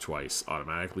rank up twice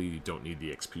automatically. You don't need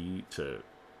the XP to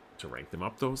rank them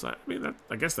up. Those, I mean,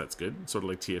 I guess that's good. Sort of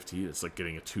like TFT. It's like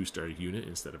getting a 2-star unit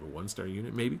instead of a 1-star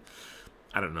unit, maybe.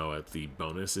 I don't know if the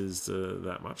bonus is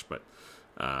that much, but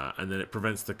and then it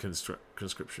prevents the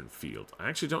conscription field. I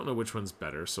actually don't know which one's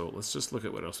better, so let's just look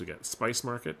at what else we got. Spice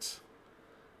market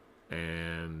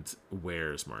and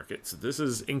wares market. So this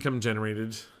is income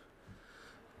generated,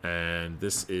 and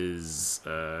this is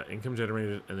income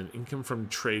generated, and then income from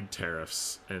trade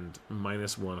tariffs and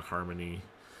 -1 harmony.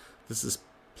 This is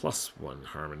 +1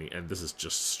 harmony, and this is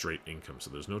just straight income, so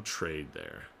there's no trade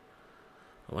there.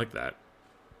 I like that.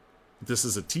 This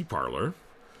is a tea parlor,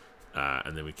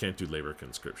 and then we can't do labor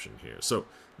conscription here. So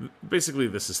basically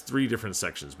this is 3 different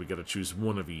sections. We got to choose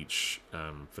one of each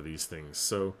for these things.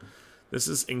 So this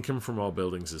is income from all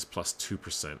buildings is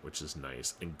 +2%, which is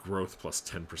nice, and growth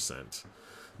 +10%.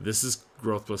 This is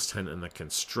growth +10, and the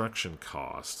construction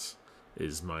cost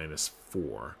is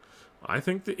 -4. I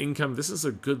think the income, this is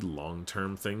a good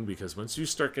long-term thing, because once you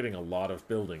start getting a lot of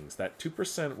buildings, that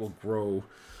 2% will grow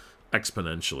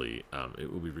exponentially.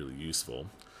 It will be really useful.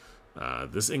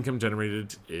 This income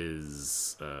generated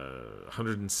is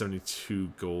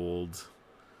 172 gold.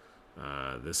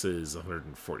 This is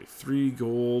 143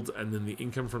 gold, and then the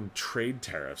income from trade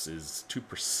tariffs is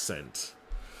 2%.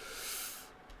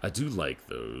 I do like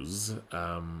those.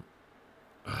 I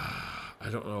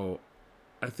don't know.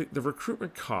 I think the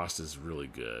recruitment cost is really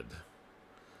good,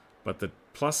 but the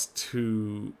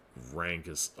 +2 rank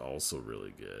is also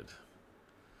really good.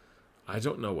 I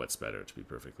don't know what's better, to be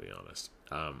perfectly honest.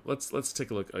 Let's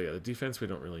take a look. Oh yeah, the defense we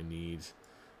don't really need.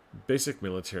 Basic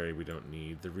military we don't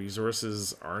need. The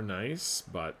resources are nice,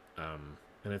 but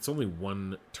and it's only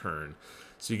 1 turn.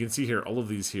 So you can see here, all of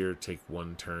these here take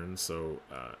 1 turn. So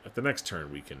at the next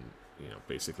turn we can,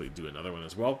 basically do another one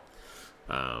as well.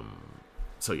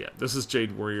 So yeah, this is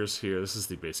Jade Warriors here. This is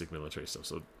the basic military stuff.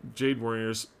 So Jade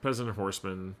Warriors, Peasant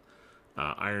Horsemen,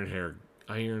 Iron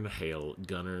Hail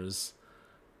Gunners,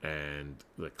 and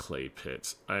the Clay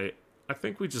Pit. I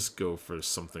think we just go for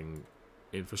something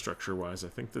infrastructure-wise. I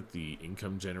think that the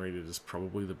income generated is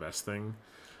probably the best thing.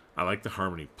 I like the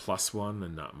Harmony +1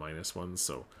 and not -1,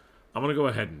 so I'm going to go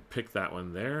ahead and pick that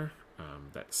one there.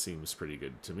 That seems pretty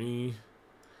good to me.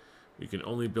 You can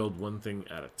only build 1 thing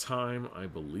at a time, I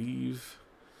believe.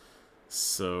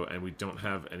 So, and we don't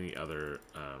have any other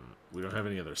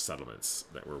settlements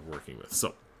that we're working with.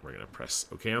 So we're going to press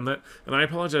OK on that. And I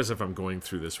apologize if I'm going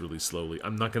through this really slowly.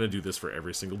 I'm not going to do this for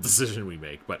every single decision we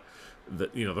make, but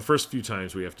the first few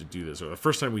times we have to do this, or the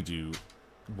first time we do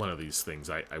one of these things,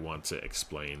 I want to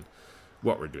explain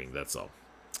what we're doing. That's all.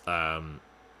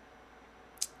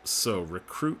 So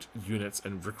recruit units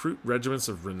and recruit regiments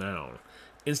of renown.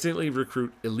 Instantly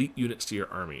recruit elite units to your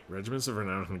army. Regiments of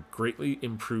renown have greatly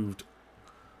improved.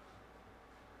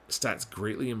 Stats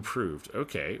greatly improved.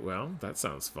 Okay, well, that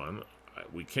sounds fun.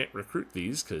 We can't recruit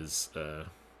these because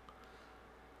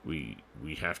we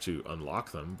have to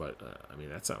unlock them, but I mean,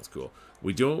 that sounds cool.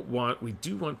 We do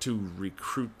want to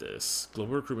recruit this.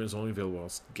 Global recruitment is only available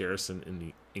while garrison in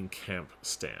the in-camp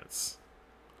stance.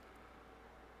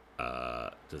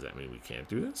 Does that mean we can't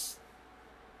do this?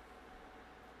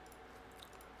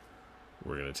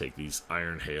 We're going to take these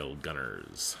Iron Hail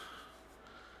Gunners.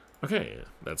 Okay,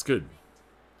 that's good.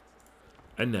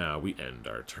 And now we end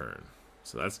our turn.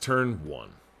 So that's turn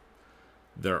 1.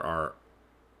 There are...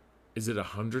 Is it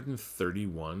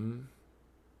 131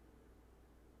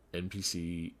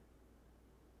 NPC?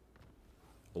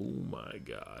 Oh my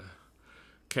god.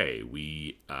 Okay,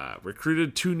 we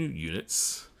recruited 2 new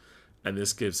units. And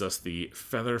this gives us the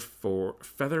Featherfoe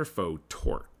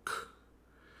Torque.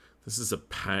 This is a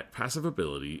passive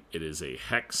ability. It is a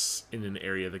hex in an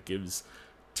area that gives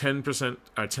 10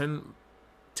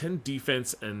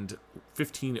 defense and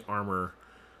 15 armor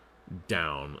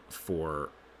down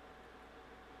for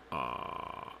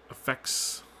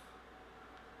affects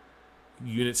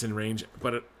units in range,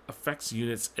 but it affects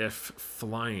units if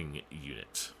flying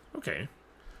unit. Okay,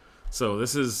 so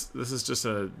this is just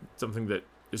something that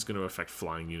is going to affect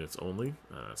flying units only.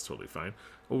 That's totally fine.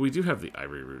 Well, we do have the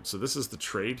Ivory Root. So this is the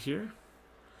trade here.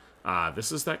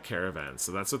 This is that caravan.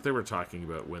 So that's what they were talking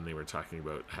about when they were talking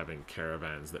about having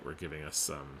caravans that were giving us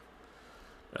some,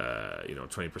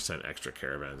 20% extra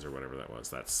caravans or whatever that was.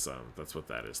 That's what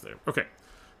that is there. Okay,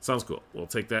 sounds cool. We'll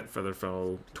take that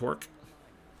Featherfoe Torque.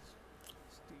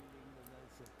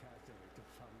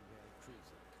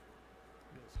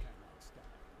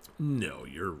 No,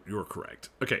 you're correct.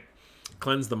 Okay,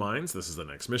 cleanse the mines. This is the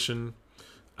next mission.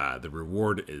 The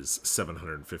reward is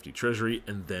 750 treasury,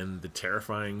 and then the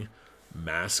terrifying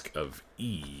Mask of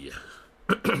E.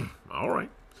 All right,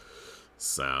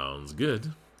 sounds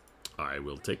good. I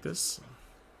will take this.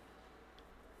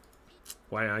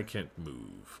 Why I can't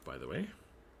move, by the way.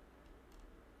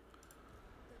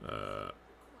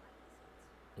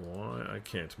 Why I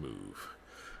can't move.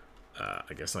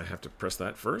 I guess I have to press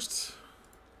that first.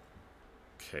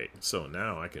 Okay, so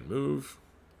now I can move.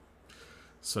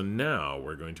 So now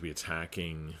we're going to be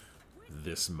attacking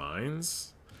this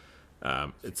mines.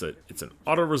 It's an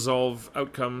auto resolve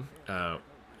outcome.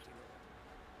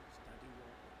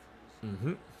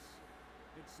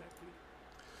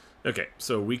 Okay,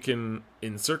 so we can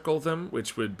encircle them,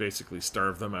 which would basically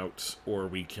starve them out, or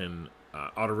we can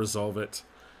auto resolve it.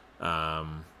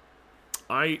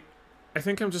 I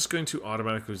think I'm just going to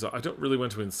automatically resolve. I don't really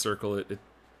want to encircle it.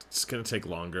 It's going to take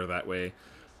longer that way.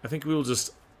 I think we will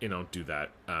just, do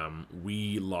that.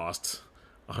 We lost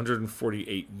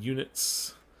 148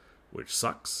 units, which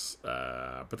sucks,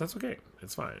 but that's okay.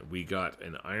 It's fine. We got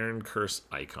an Iron Curse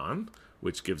icon,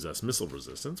 which gives us missile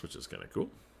resistance, which is kind of cool.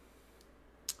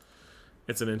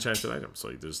 It's an enchanted item,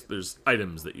 so there's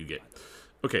items that you get.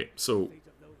 Okay, so...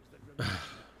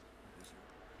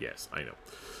 yes, I know.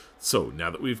 So, now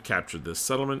that we've captured this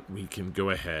settlement, we can go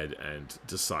ahead and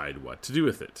decide what to do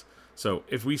with it. So,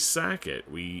 if we sack it,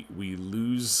 we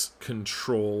lose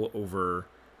control over...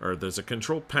 Or there's a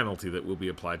control penalty that will be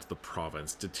applied to the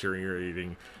province,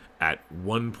 deteriorating at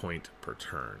 1 point per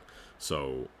turn.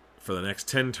 So, for the next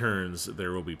 10 turns,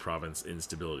 there will be province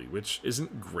instability, which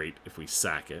isn't great if we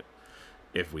sack it.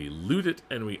 If we loot it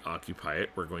and we occupy it,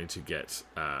 we're going to get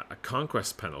a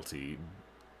conquest penalty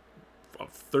of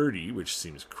 30, which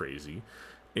seems crazy.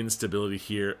 Instability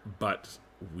here, but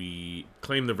we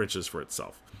claim the riches for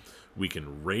itself. We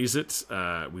can raise it.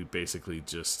 We basically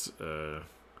just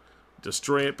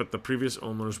destroy it, but the previous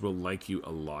owners will like you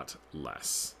a lot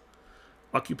less.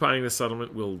 Occupying the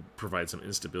settlement will provide some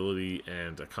instability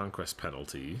and a conquest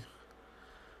penalty.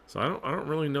 So I don't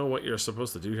really know what you're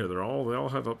supposed to do here. They all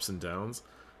have ups and downs.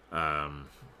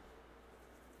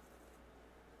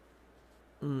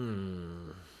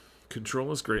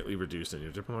 Control is greatly reduced, and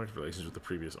your diplomatic relations with the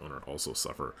previous owner also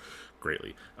suffer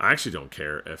greatly. I actually don't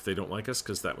care if they don't like us,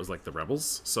 because that was like the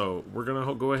rebels. So we're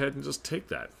gonna go ahead and just take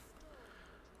that.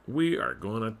 We are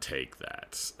gonna take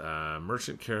that.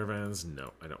 Merchant caravans,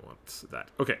 no, I don't want that.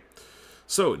 Okay.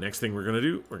 So, next thing we're going to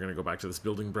do, we're going to go back to this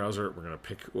building browser. We're going to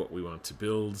pick what we want to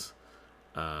build.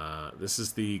 This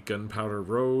is the Gunpowder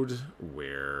Road,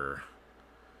 where...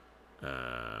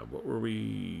 what were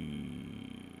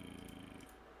we...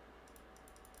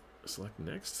 Select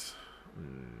next?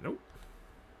 Nope.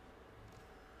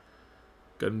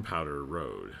 Gunpowder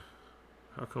Road.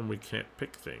 How come we can't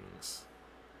pick things?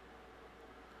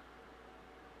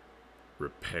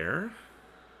 Repair?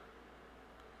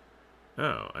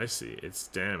 Oh, I see. It's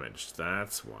damaged.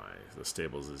 That's why the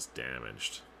stables is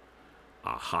damaged.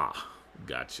 Aha.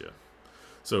 Gotcha.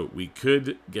 So we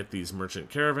could get these merchant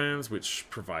caravans, which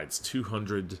provides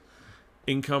 200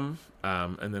 income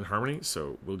and then harmony.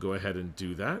 So we'll go ahead and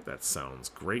do that. That sounds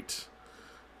great.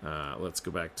 Let's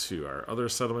go back to our other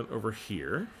settlement over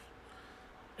here.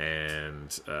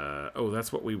 And, oh,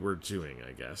 that's what we were doing,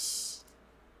 I guess.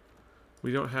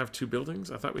 We don't have 2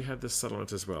 buildings? I thought we had this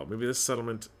settlement as well. Maybe this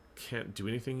settlement... can't do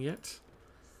anything yet.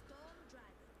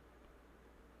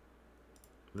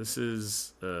 This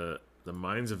is the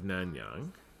mines of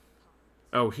Nanyang.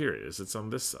 Oh, here it is. It's on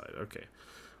this side. Okay.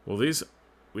 Well, these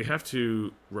we have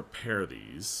to repair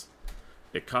these.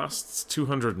 It costs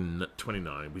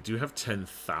 229. We do have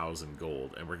 10,000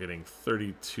 gold, and we're getting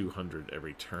 3,200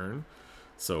 every turn.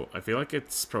 So I feel like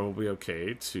it's probably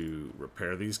okay to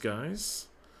repair these guys.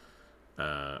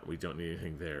 We don't need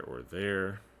anything there or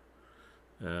there.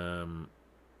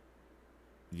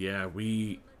 Yeah,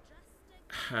 we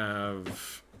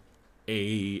have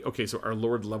a... Okay, so our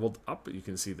Lord leveled up. You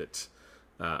can see that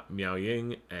Miao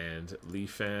Ying and Li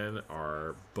Fan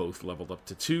are both leveled up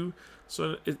to 2.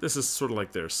 So this is sort of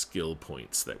like their skill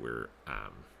points that we're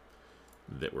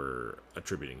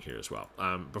attributing here as well.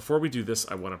 Before we do this,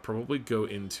 I want to probably go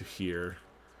into here,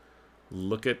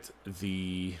 look at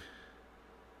the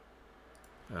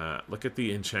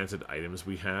enchanted items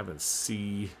we have and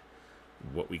see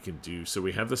what we can do. So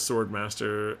we have the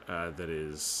Swordmaster that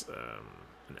is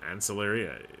an ancillary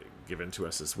given to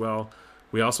us as well.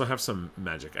 We also have some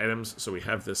magic items. So we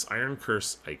have this Iron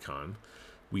Curse icon.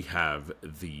 We have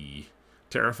the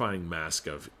Terrifying Mask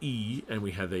of E, and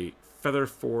we have a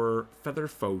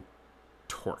Featherfoe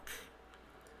Torque.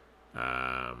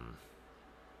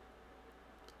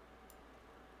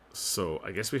 So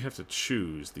I guess we have to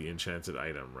choose the enchanted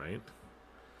item, right?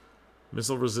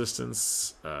 Missile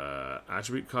resistance,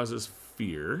 attribute causes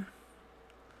fear,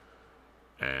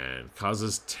 and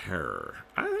causes terror.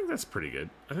 I think that's pretty good.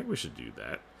 I think we should do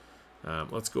that.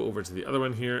 Let's go over to the other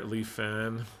one here, Li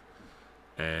Fan.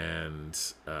 And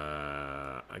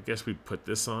I guess we put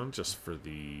this on just for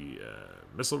the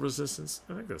missile resistance.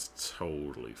 I think that's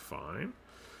totally fine.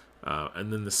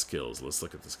 And then the skills. Let's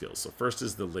look at the skills. So first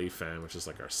is the Lei Fan, which is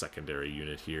like our secondary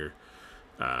unit here.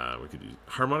 We could do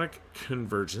Harmonic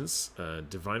Convergence,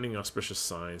 Divining Auspicious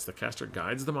Signs. The caster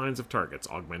guides the minds of targets,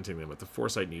 augmenting them with the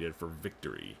foresight needed for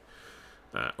victory.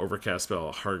 Overcast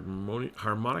spell,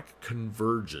 Harmonic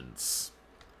Convergence.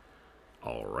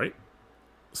 Alright.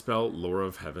 Spell, Lore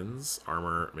of Heavens,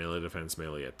 Armor, Melee Defense,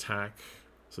 Melee Attack.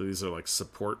 So these are like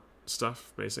support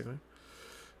stuff, basically.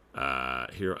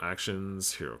 Hero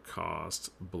Actions, Hero Cost,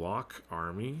 Block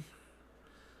Army.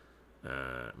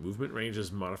 Movement range is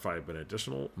modified by an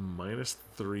additional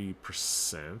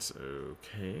 -3%.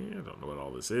 Okay, I don't know what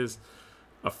all this is.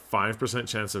 A 5%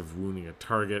 chance of wounding a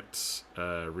target.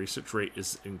 Research rate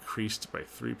is increased by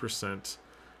 3%.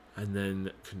 And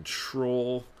then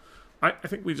control. I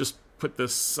think we just put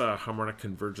this Harmonic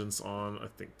Convergence on. I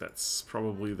think that's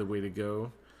probably the way to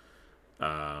go.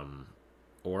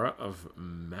 Aura of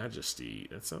Majesty.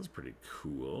 That sounds pretty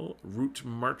cool. Route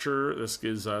Marcher. This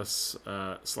gives us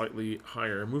slightly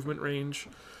higher movement range.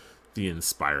 The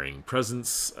Inspiring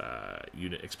Presence.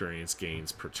 Unit experience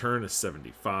gains per turn is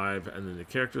 75. And then the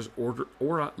character's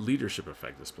Aura Leadership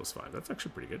effect is +5. That's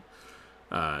actually pretty good.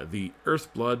 The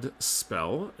Earthblood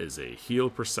spell is a heal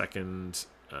per second.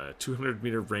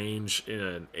 200-meter range in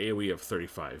an AoE of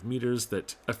 35 meters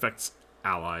that affects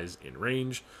allies in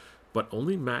range, but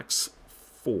only max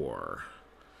 4.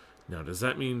 Now, does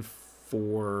that mean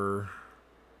 4...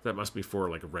 That must be 4,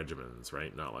 like, regiments,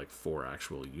 right? Not, like, 4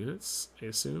 actual units, I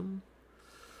assume?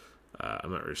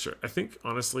 I'm not really sure. I think,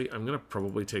 honestly, I'm going to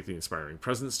probably take the Inspiring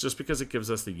Presence just because it gives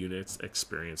us the units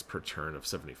experience per turn of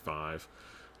 75.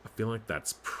 I feel like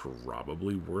that's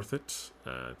probably worth it,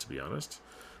 to be honest.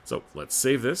 So, let's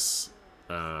save this.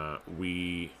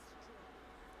 We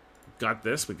got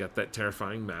this. We got that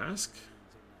terrifying mask.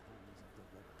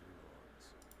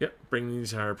 Yep, bring the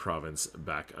entire province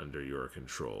back under your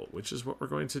control, which is what we're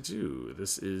going to do.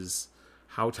 This is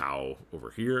Hao Tao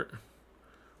over here.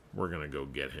 We're going to go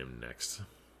get him next.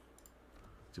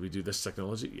 Did we do this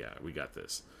technology? Yeah, we got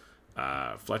this.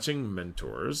 Fletching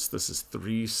Mentors. This is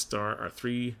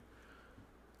 3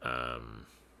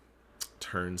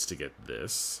 turns to get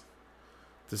this.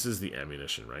 This is the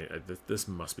ammunition, right? This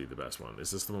must be the best one.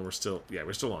 Is this the one we're still... Yeah,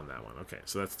 we're still on that one. Okay,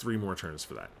 so that's 3 more turns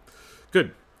for that.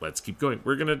 Good. Let's keep going.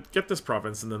 We're going to get this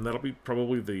province, and then that'll be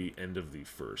probably the end of the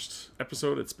first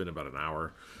episode. It's been about an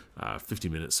hour, 50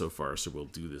 minutes so far, so we'll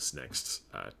do this next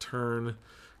turn,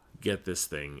 get this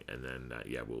thing, and then,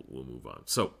 yeah, we'll move on.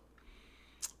 So,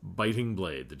 Biting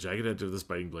Blade. The jagged edge of this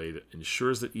Biting Blade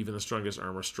ensures that even the strongest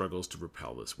armor struggles to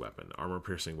repel this weapon.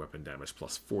 Armor-piercing weapon damage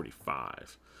plus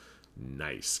 45.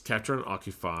 Nice. Capture and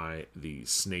occupy the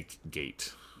Snake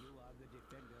Gate.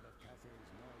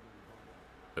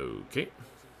 Okay.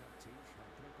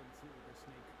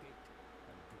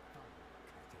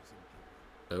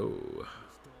 Oh.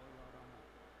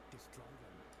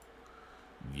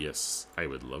 Yes, I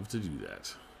would love to do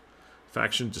that.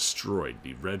 Faction destroyed,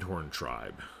 the Redhorn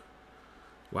tribe.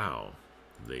 Wow,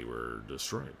 they were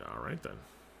destroyed. All right then.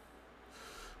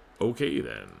 Okay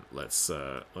then, let's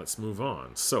move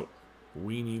on. So,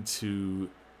 we need to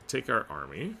take our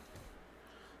army,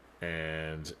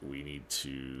 and we need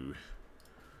to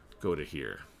go to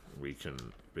here. We can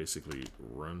basically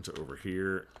run to over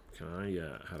here. Can I,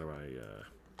 how do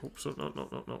I, oops,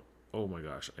 no. Oh my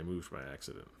gosh, I moved by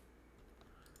accident.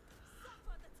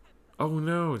 Oh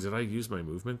no, did I use my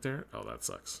movement there? Oh, that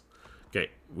sucks. Okay,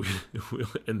 we'll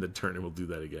end the turn and we'll do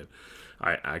that again.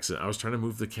 I was trying to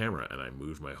move the camera and I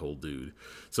moved my whole dude.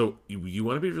 So you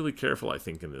want to be really careful, I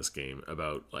think, in this game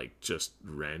about like just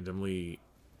randomly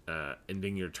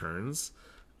ending your turns.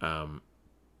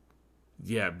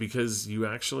 Yeah, because you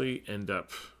actually end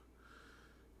up...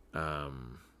 oh,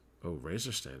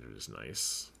 Razor Standard is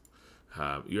nice.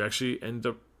 You actually end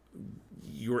up...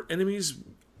 Your enemies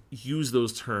use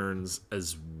those turns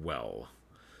as well.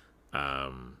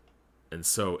 And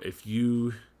so if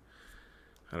you...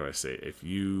 How do I say? If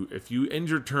you end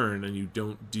your turn and you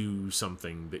don't do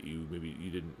something that maybe you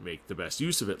didn't make the best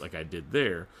use of it like I did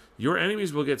there, your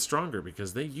enemies will get stronger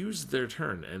because they used their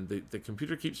turn, and the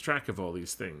computer keeps track of all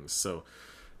these things. So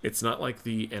it's not like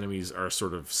the enemies are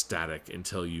sort of static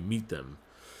until you meet them.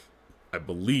 I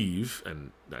believe,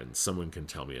 and someone can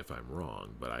tell me if I'm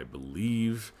wrong, but I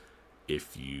believe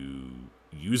if you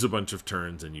use a bunch of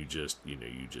turns and you just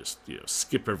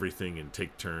skip everything and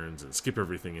take turns and skip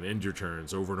everything and end your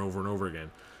turns over and over and over again,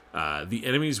 the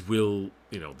enemies will,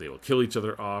 they will kill each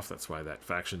other off. That's why that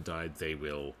faction died. They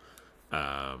will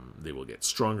get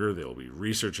stronger. They'll be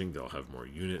researching. They'll have more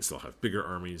units. They'll have bigger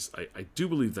armies. I do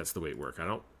believe that's the way it works. I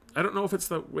don't know if it's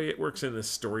the way it works in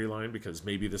this storyline, because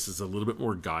maybe this is a little bit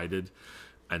more guided,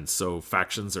 and so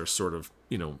factions are sort of,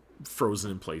 frozen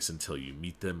in place until you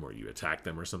meet them or you attack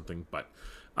them or something. But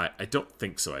I don't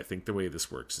think so. I think the way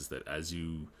this works is that as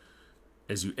you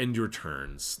end your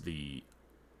turns, the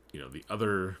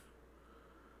other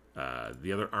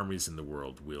armies in the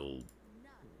world will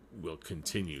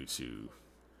continue to.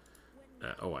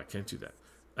 Oh, I can't do that.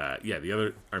 Yeah, the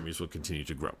other armies will continue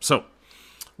to grow. So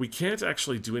we can't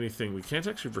actually do anything. We can't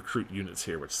actually recruit units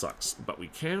here, which sucks. But we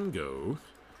can go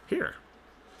here.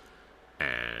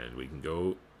 And we can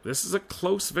go... This is a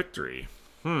close victory.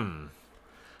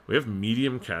 We have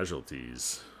medium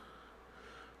casualties.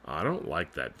 I don't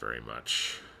like that very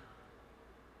much.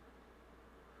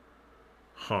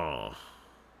 Huh.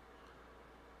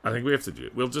 I think we have to do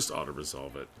it. We'll just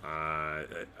auto-resolve it. I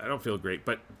don't feel great,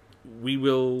 but we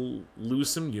will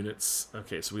lose some units.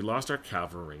 Okay, so we lost our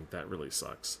cavalry. That really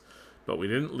sucks. But we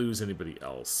didn't lose anybody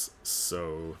else,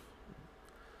 so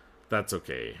that's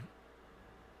okay.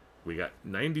 We got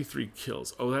 93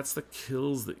 kills. Oh, that's the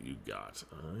kills that you got.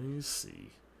 I see.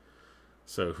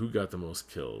 So who got the most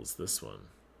kills? This one.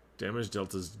 Damage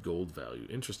Delta's gold value.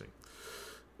 Interesting.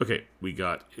 Okay, we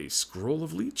got a Scroll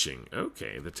of Leeching.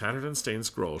 Okay, the tattered and stained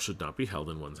scroll should not be held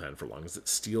in one's hand for long as it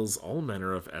steals all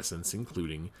manner of essence,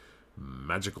 including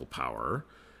magical power.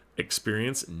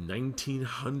 Experience,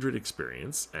 1900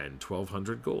 experience, and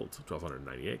 1200 gold.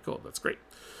 1298 gold, that's great.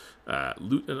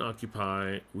 Loot and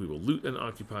occupy. We will loot and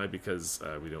occupy because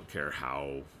we don't care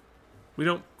how... We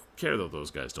don't care though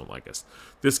those guys don't like us.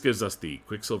 This gives us the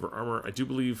Quicksilver armor. I do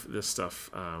believe this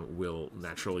stuff will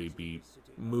naturally be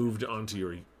moved onto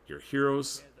your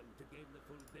heroes.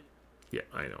 Yeah,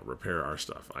 I know. Repair our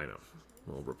stuff. I know.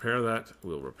 We'll repair that.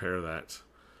 We'll repair that.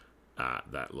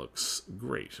 That looks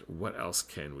great. What else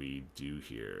can we do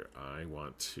here? I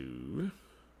want to...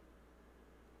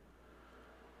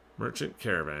 Merchant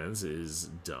caravans is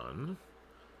done.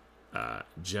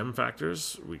 Gem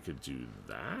factors, we could do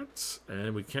that.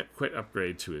 And we can't quite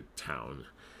upgrade to a town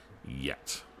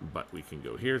yet. But we can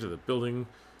go here to the building.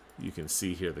 You can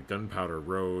see here the Gunpowder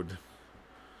Road.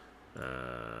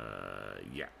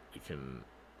 Yeah, we can...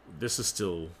 This is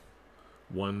still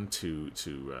one to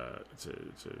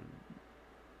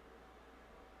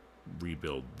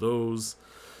rebuild those.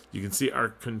 You can see our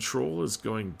control is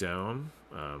going down.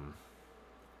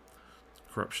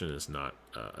 Corruption is not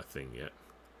a thing yet.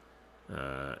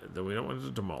 Then we don't want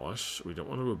to demolish. We don't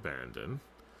want to abandon.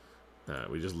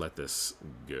 We just let this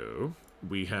go.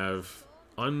 We have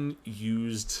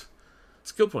unused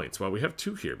skill points. Well, we have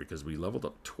 2 here because we leveled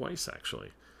up twice,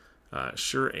 actually.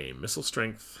 Sure aim. Missile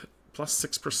strength plus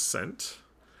 6%.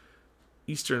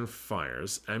 Eastern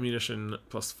fires. Ammunition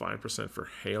plus 5% for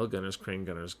hail gunners, crane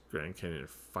gunners, Grand Canyon, and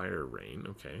fire rain.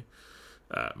 Okay.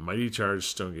 Mighty charge,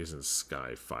 stone gaze, and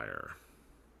sky fire.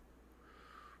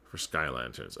 For sky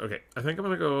lanterns. Okay, I think I'm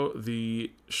going to go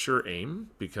the sure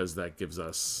aim because that gives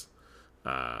us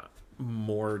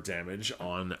more damage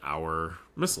on our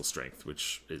missile strength,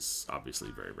 which is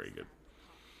obviously very, very good.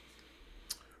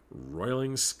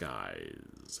 Roiling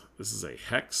Skies. This is a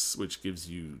hex, which gives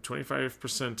you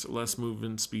 25% less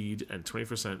movement speed and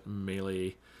 20%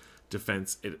 melee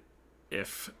defense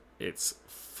if it's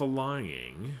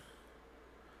flying.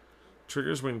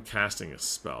 Triggers when casting a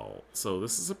spell. So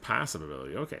this is a passive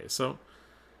ability. Okay, so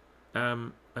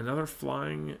another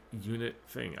flying unit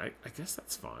thing. I guess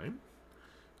that's fine.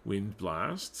 Wind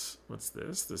Blast. What's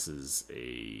this? This is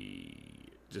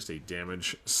just a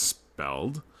damage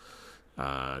spelled.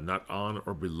 Not on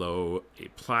or below a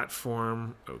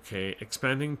platform. Okay.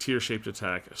 Expanding tier-shaped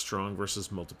attack. Strong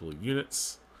versus multiple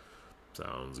units.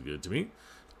 Sounds good to me.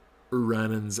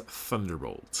 Ranan's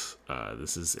Thunderbolt.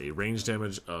 This is a range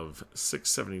damage of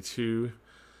 672.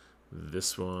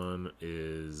 This one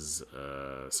is...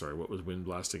 sorry, what was Wind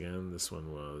Blast again? This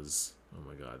one was... Oh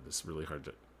my god, this is really hard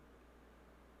to...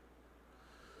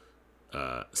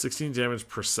 16 damage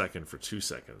per second for 2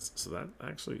 seconds. So that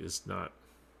actually is not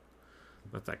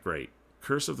that great.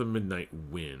 Curse of the Midnight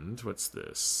Wind. What's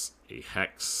this? A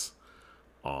hex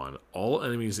on all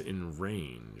enemies in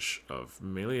range of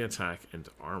melee attack and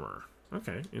armor.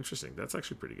 Okay, interesting. That's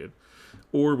actually pretty good.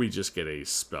 Or we just get a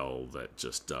spell that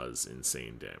just does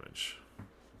insane damage.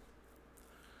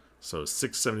 So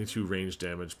 672 range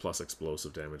damage plus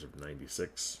explosive damage of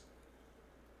 96.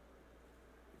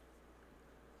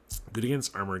 Good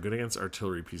against armor, good against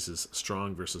artillery pieces,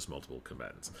 strong versus multiple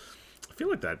combatants. I feel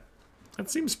like that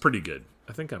seems pretty good.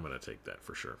 I think I'm going to take that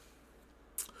for sure.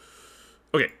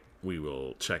 Okay, we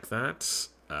will check that.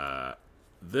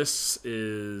 This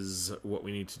is what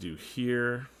we need to do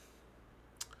here.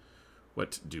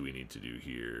 What do we need to do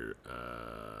here?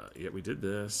 Yeah, we did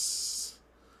this.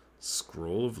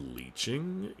 Scroll of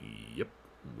Leeching. Yep,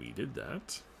 we did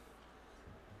that.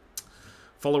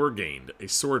 Follower gained. A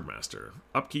Swordmaster.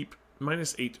 Upkeep.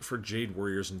 -8 for Jade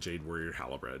Warriors and Jade Warrior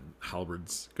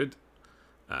Halberds. Good.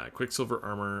 Quicksilver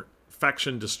Armor.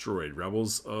 Faction destroyed. Rebel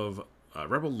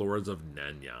Lords of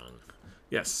Nanyang.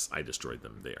 Yes, I destroyed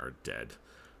them. They are dead.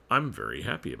 I'm very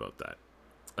happy about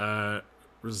that.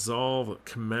 Resolve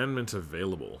commandment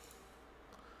available.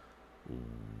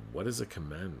 What is a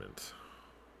commandment?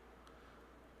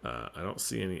 I don't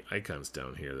see any icons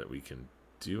down here that we can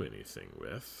do anything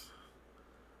with.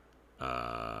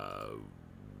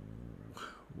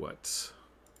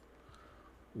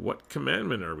 What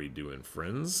commandment are we doing,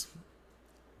 friends?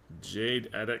 Jade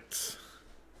Edict.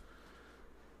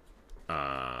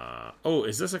 Oh,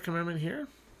 is this a commandment here?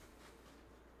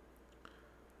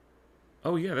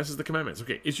 Oh yeah, this is the commandments.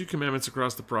 Okay, issue commandments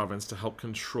across the province to help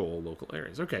control local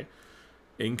areas. Okay.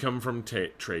 Income from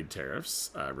trade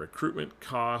tariffs, recruitment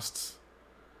costs,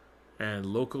 and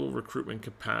local recruitment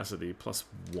capacity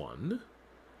 +1.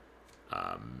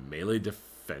 Melee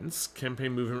defense.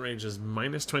 Campaign movement range is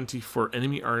 -20 for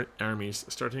enemy armies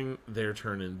starting their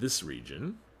turn in this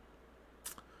region.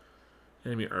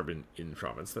 Enemy urban in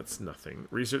province. That's nothing.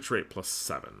 Research rate plus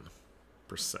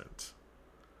 7%.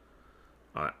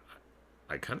 I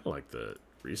kind of like the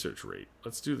research rate.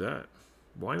 Let's do that.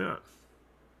 Why not?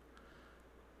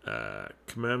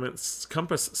 Commandments.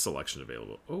 Compass selection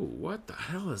available. Oh, what the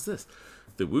hell is this?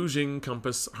 The Wujing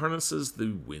compass harnesses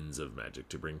the winds of magic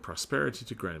to bring prosperity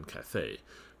to Grand Cathay.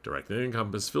 Directing a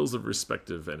compass fills the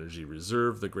respective energy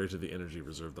reserve. The greater the energy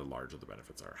reserve, the larger the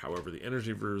benefits are. However, the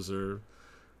energy reserve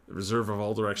of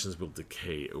all directions will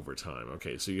decay over time.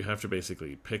 Okay, so you have to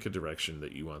basically pick a direction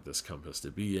that you want this compass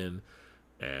to be in,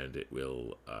 and it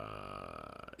will,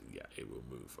 yeah, it will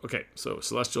move. Okay, so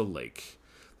Celestial Lake.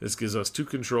 This gives us 2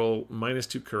 control,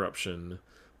 -2 corruption,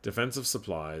 defensive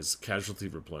supplies, casualty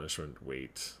replenishment,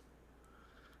 weight,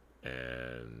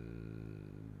 and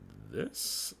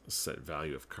this set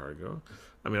value of cargo.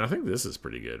 I mean, I think this is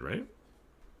pretty good, right?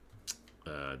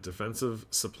 Defensive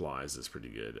supplies is pretty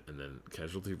good, and then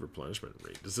casualty replenishment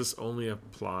rate. Does this only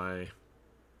apply?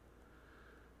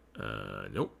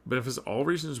 Nope. Benefits all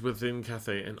regions within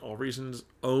Cathay and all regions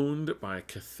owned by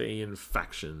Cathayan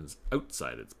factions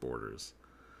outside its borders.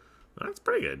 That's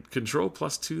pretty good. Control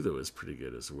 +2 though is pretty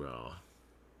good as well.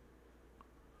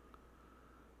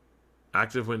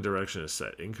 Active wind direction is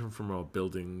set. Income from all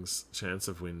buildings. Chance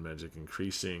of wind magic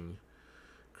increasing.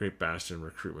 Great Bastion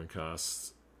recruitment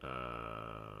costs.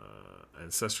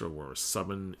 Ancestral War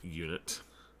summon unit.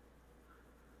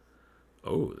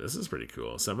 Oh, this is pretty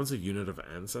cool. Summons a unit of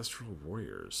ancestral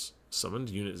warriors. Summoned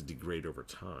units degrade over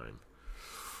time.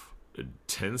 A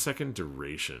 10-second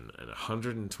duration and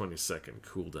 120-second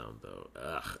cooldown though.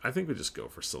 Ugh, I think we just go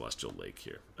for Celestial Lake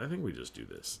here. I think we just do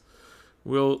this.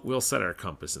 We'll set our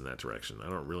compass in that direction. I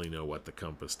don't really know what the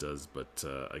compass does, but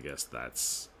I guess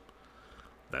that's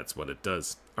what it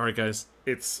does. Alright guys,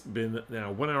 it's been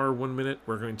now 1 hour, 1 minute.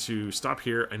 We're going to stop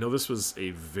here. I know this was a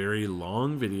very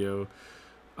long video,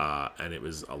 and it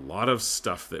was a lot of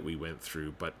stuff that we went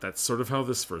through, but that's sort of how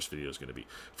this first video is going to be.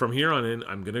 From here on in,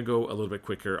 I'm going to go a little bit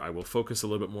quicker. I will focus a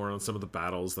little bit more on some of the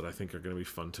battles that I think are going to be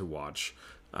fun to watch,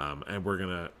 and we're going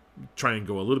to try and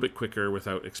go a little bit quicker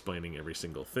without explaining every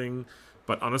single thing.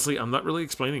 But honestly, I'm not really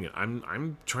explaining it.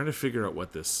 I'm trying to figure out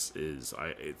what this is.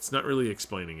 It's not really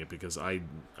explaining it because I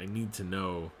need to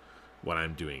know what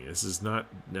I'm doing. This is not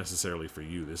necessarily for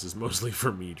you. This is mostly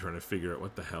for me trying to figure out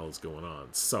what the hell is going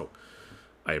on. So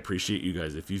I appreciate you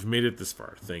guys. If you've made it this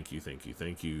far, thank you, thank you,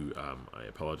 thank you. I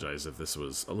apologize if this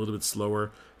was a little bit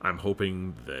slower. I'm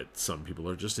hoping that some people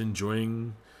are just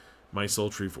enjoying my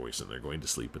sultry voice and they're going to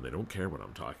sleep and they don't care what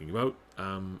I'm talking about.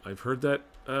 I've heard that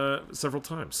several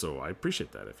times, so I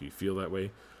appreciate that. If you feel that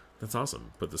way, that's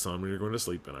awesome. Put this on when you're going to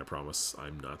sleep, and I promise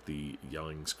I'm not the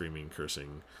yelling, screaming,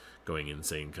 cursing, going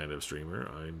insane kind of streamer.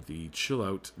 I'm the chill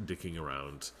out, dicking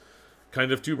around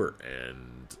kind of tuber,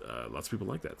 and lots of people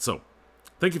like that. So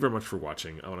thank you very much for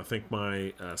watching. I want to thank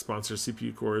my sponsors,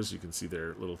 CPU Cores. You can see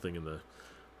their little thing in the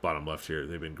bottom left here.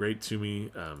 They've been great to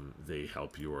me. They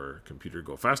help your computer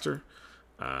go faster,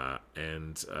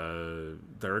 and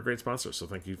they're a great sponsor, so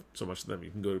thank you so much to them.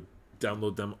 You can go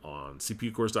download them on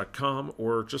cpucores.com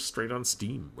or just straight on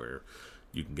Steam, where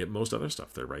you can get most other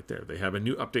stuff. They're right there. They have a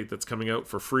new update that's coming out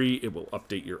for free. It will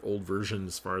update your old version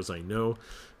as far as I know,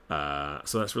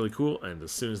 so that's really cool, and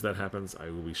as soon as that happens,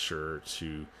 I will be sure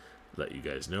to let you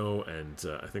guys know, and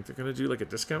I think they're going to do like a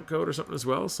discount code or something as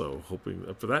well, so hoping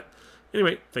up for that.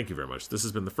 Anyway, thank you very much. This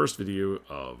has been the first video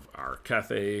of our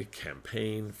Cathay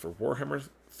campaign for Warhammer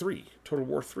 3, Total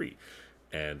War 3,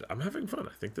 and I'm having fun.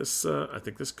 I think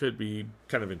this could be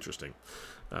kind of interesting.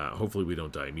 Hopefully we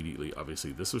don't die immediately.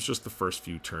 Obviously, this was just the first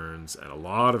few turns and a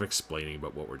lot of explaining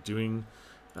about what we're doing.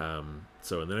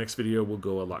 So in the next video, we'll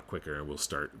go a lot quicker and we'll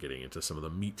start getting into some of the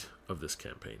meat of this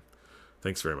campaign.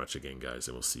 Thanks very much again, guys,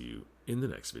 and we'll see you in the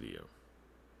next video.